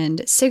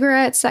and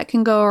cigarettes that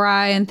can go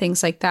awry and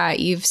things like that.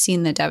 You've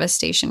seen the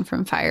devastation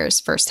from fires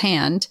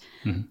firsthand.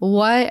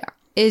 What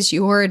is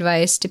your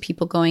advice to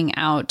people going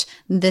out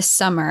this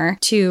summer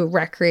to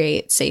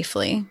recreate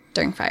safely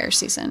during fire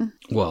season?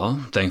 Well,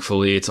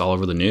 thankfully, it's all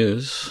over the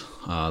news,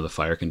 the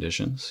fire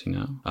conditions,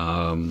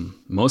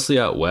 Mostly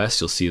out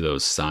west, you'll see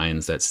those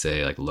signs that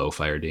say like low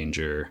fire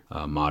danger,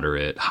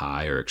 moderate,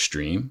 high, or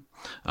extreme.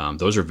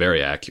 Those are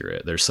very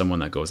accurate. There's someone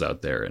that goes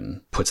out there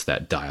and puts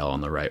that dial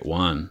on the right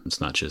one.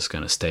 It's not just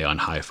going to stay on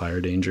high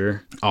fire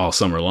danger all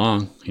summer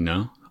long,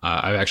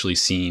 I've actually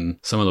seen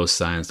some of those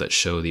signs that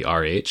show the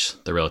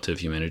RH, the relative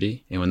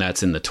humidity. And when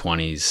that's in the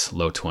 20s,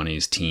 low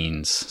 20s,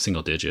 teens,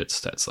 single digits,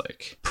 that's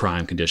like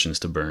prime conditions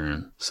to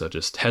burn. So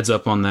just heads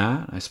up on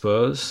that, I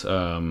suppose.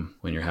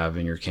 When you're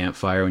having your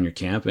campfire, when you're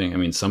camping, I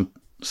mean, some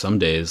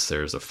days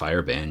there's a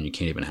fire ban and you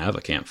can't even have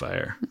a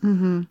campfire.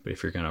 But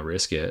if you're going to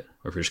risk it,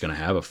 or if you're just going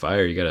to have a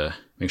fire, you got to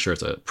make sure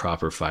it's a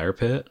proper fire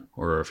pit.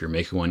 Or if you're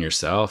making one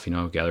yourself,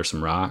 gather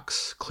some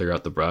rocks, clear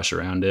out the brush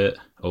around it,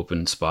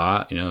 open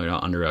spot,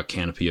 under a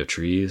canopy of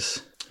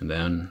trees. And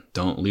then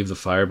don't leave the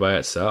fire by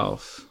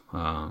itself.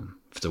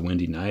 If it's a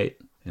windy night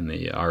and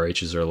the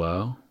RHs are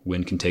low,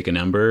 wind can take an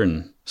ember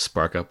and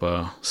spark up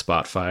a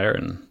spot fire.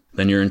 And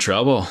then you're in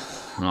trouble.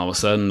 And all of a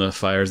sudden the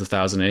fire's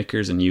 1,000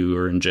 acres and you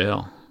are in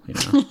jail.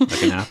 That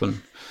can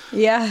happen.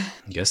 Yeah.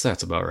 I guess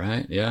that's about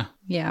right. Yeah.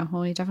 Yeah.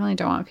 Well, we definitely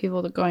don't want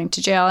people going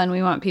to jail, and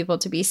we want people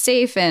to be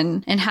safe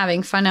and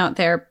having fun out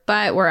there.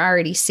 But we're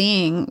already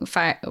seeing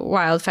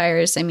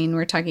wildfires. I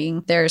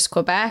mean, there's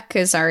Quebec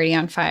is already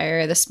on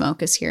fire. The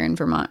smoke is here in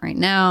Vermont right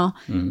now.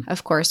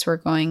 Of course, we're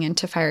going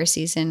into fire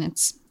season.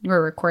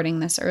 We're recording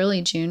this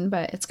early June,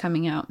 but it's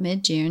coming out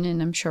mid-June,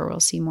 and I'm sure we'll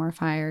see more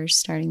fires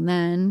starting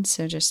then.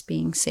 So just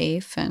being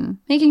safe and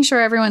making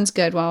sure everyone's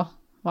good while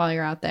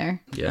you're out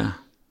there. Yeah.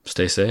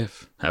 Stay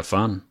safe. Have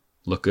fun.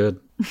 Look good.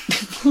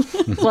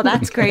 Well,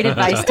 that's great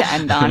advice to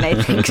end on, I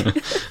think.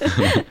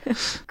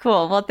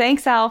 Cool. Well,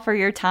 thanks, Al, for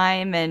your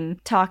time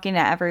and talking to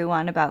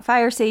everyone about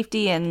fire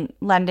safety and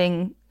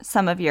lending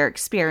some of your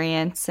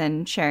experience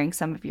and sharing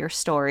some of your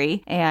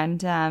story.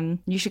 And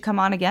you should come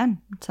on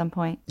again at some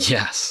point.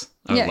 Yes.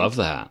 I would love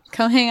that.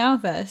 Come hang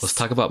out with us. Let's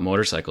talk about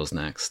motorcycles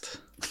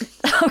next.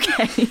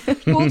 Okay.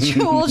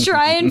 We'll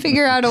try and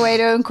figure out a way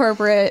to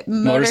incorporate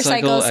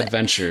motorcycles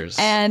adventures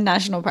and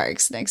national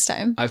parks next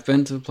time. I've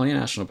been to plenty of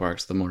national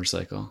parks with the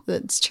motorcycle.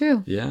 That's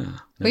true. Yeah.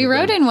 We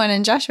rode in one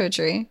in Joshua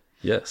Tree.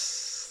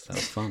 Yes. That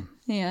was fun.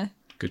 Yeah.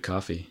 Good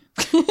coffee.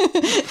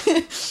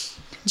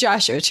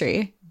 Joshua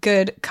Tree.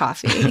 Good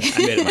coffee. I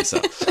made it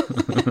myself.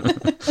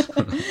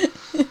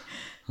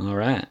 All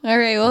right.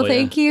 Well,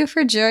 thank you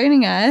for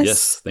joining us.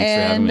 Yes. Thanks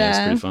for having me. It was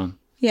pretty fun.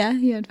 Yeah,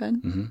 you had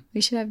fun. We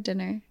should have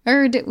dinner.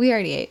 Or we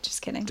already ate.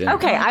 Just kidding. Dinner.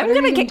 Okay, I'm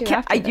going to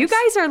get... You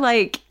guys are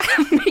like...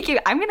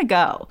 I'm going to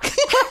go.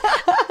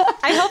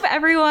 I hope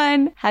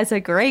everyone has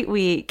a great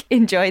week.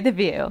 Enjoy the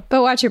view.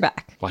 But watch your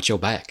back. Watch your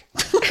back.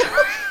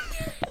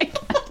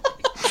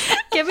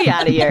 Get me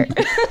out of here.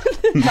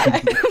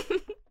 Bye.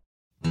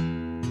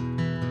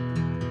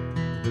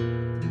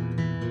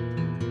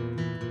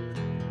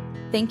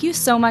 Thank you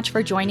so much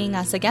for joining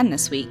us again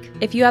this week.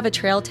 If you have a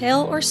trail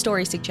tale or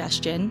story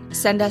suggestion,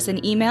 send us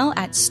an email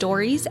at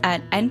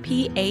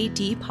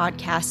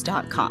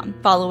stories@npadpodcast.com.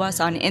 Follow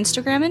us on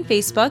Instagram and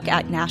Facebook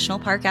at National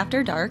Park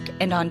After Dark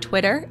and on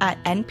Twitter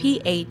at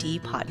NPAD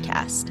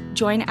Podcast.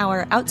 Join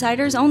our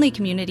Outsiders Only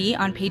community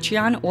on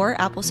Patreon or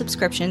Apple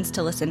subscriptions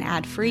to listen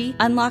ad-free,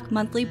 unlock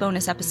monthly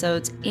bonus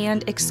episodes,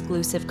 and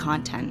exclusive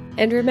content.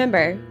 And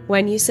remember,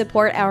 when you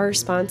support our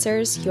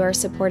sponsors, you are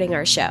supporting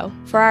our show.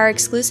 For our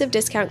exclusive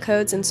discount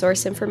codes and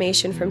source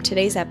information from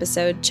today's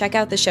episode, check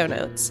out the show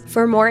notes.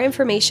 For more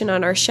information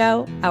on our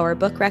show, our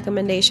book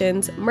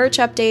recommendations, merch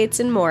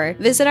updates, and more,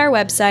 visit our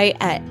website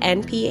at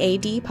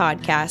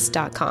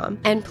npadpodcast.com.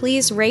 And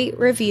please rate,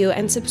 review,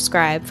 and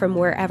subscribe from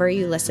wherever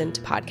you listen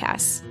to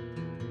podcasts.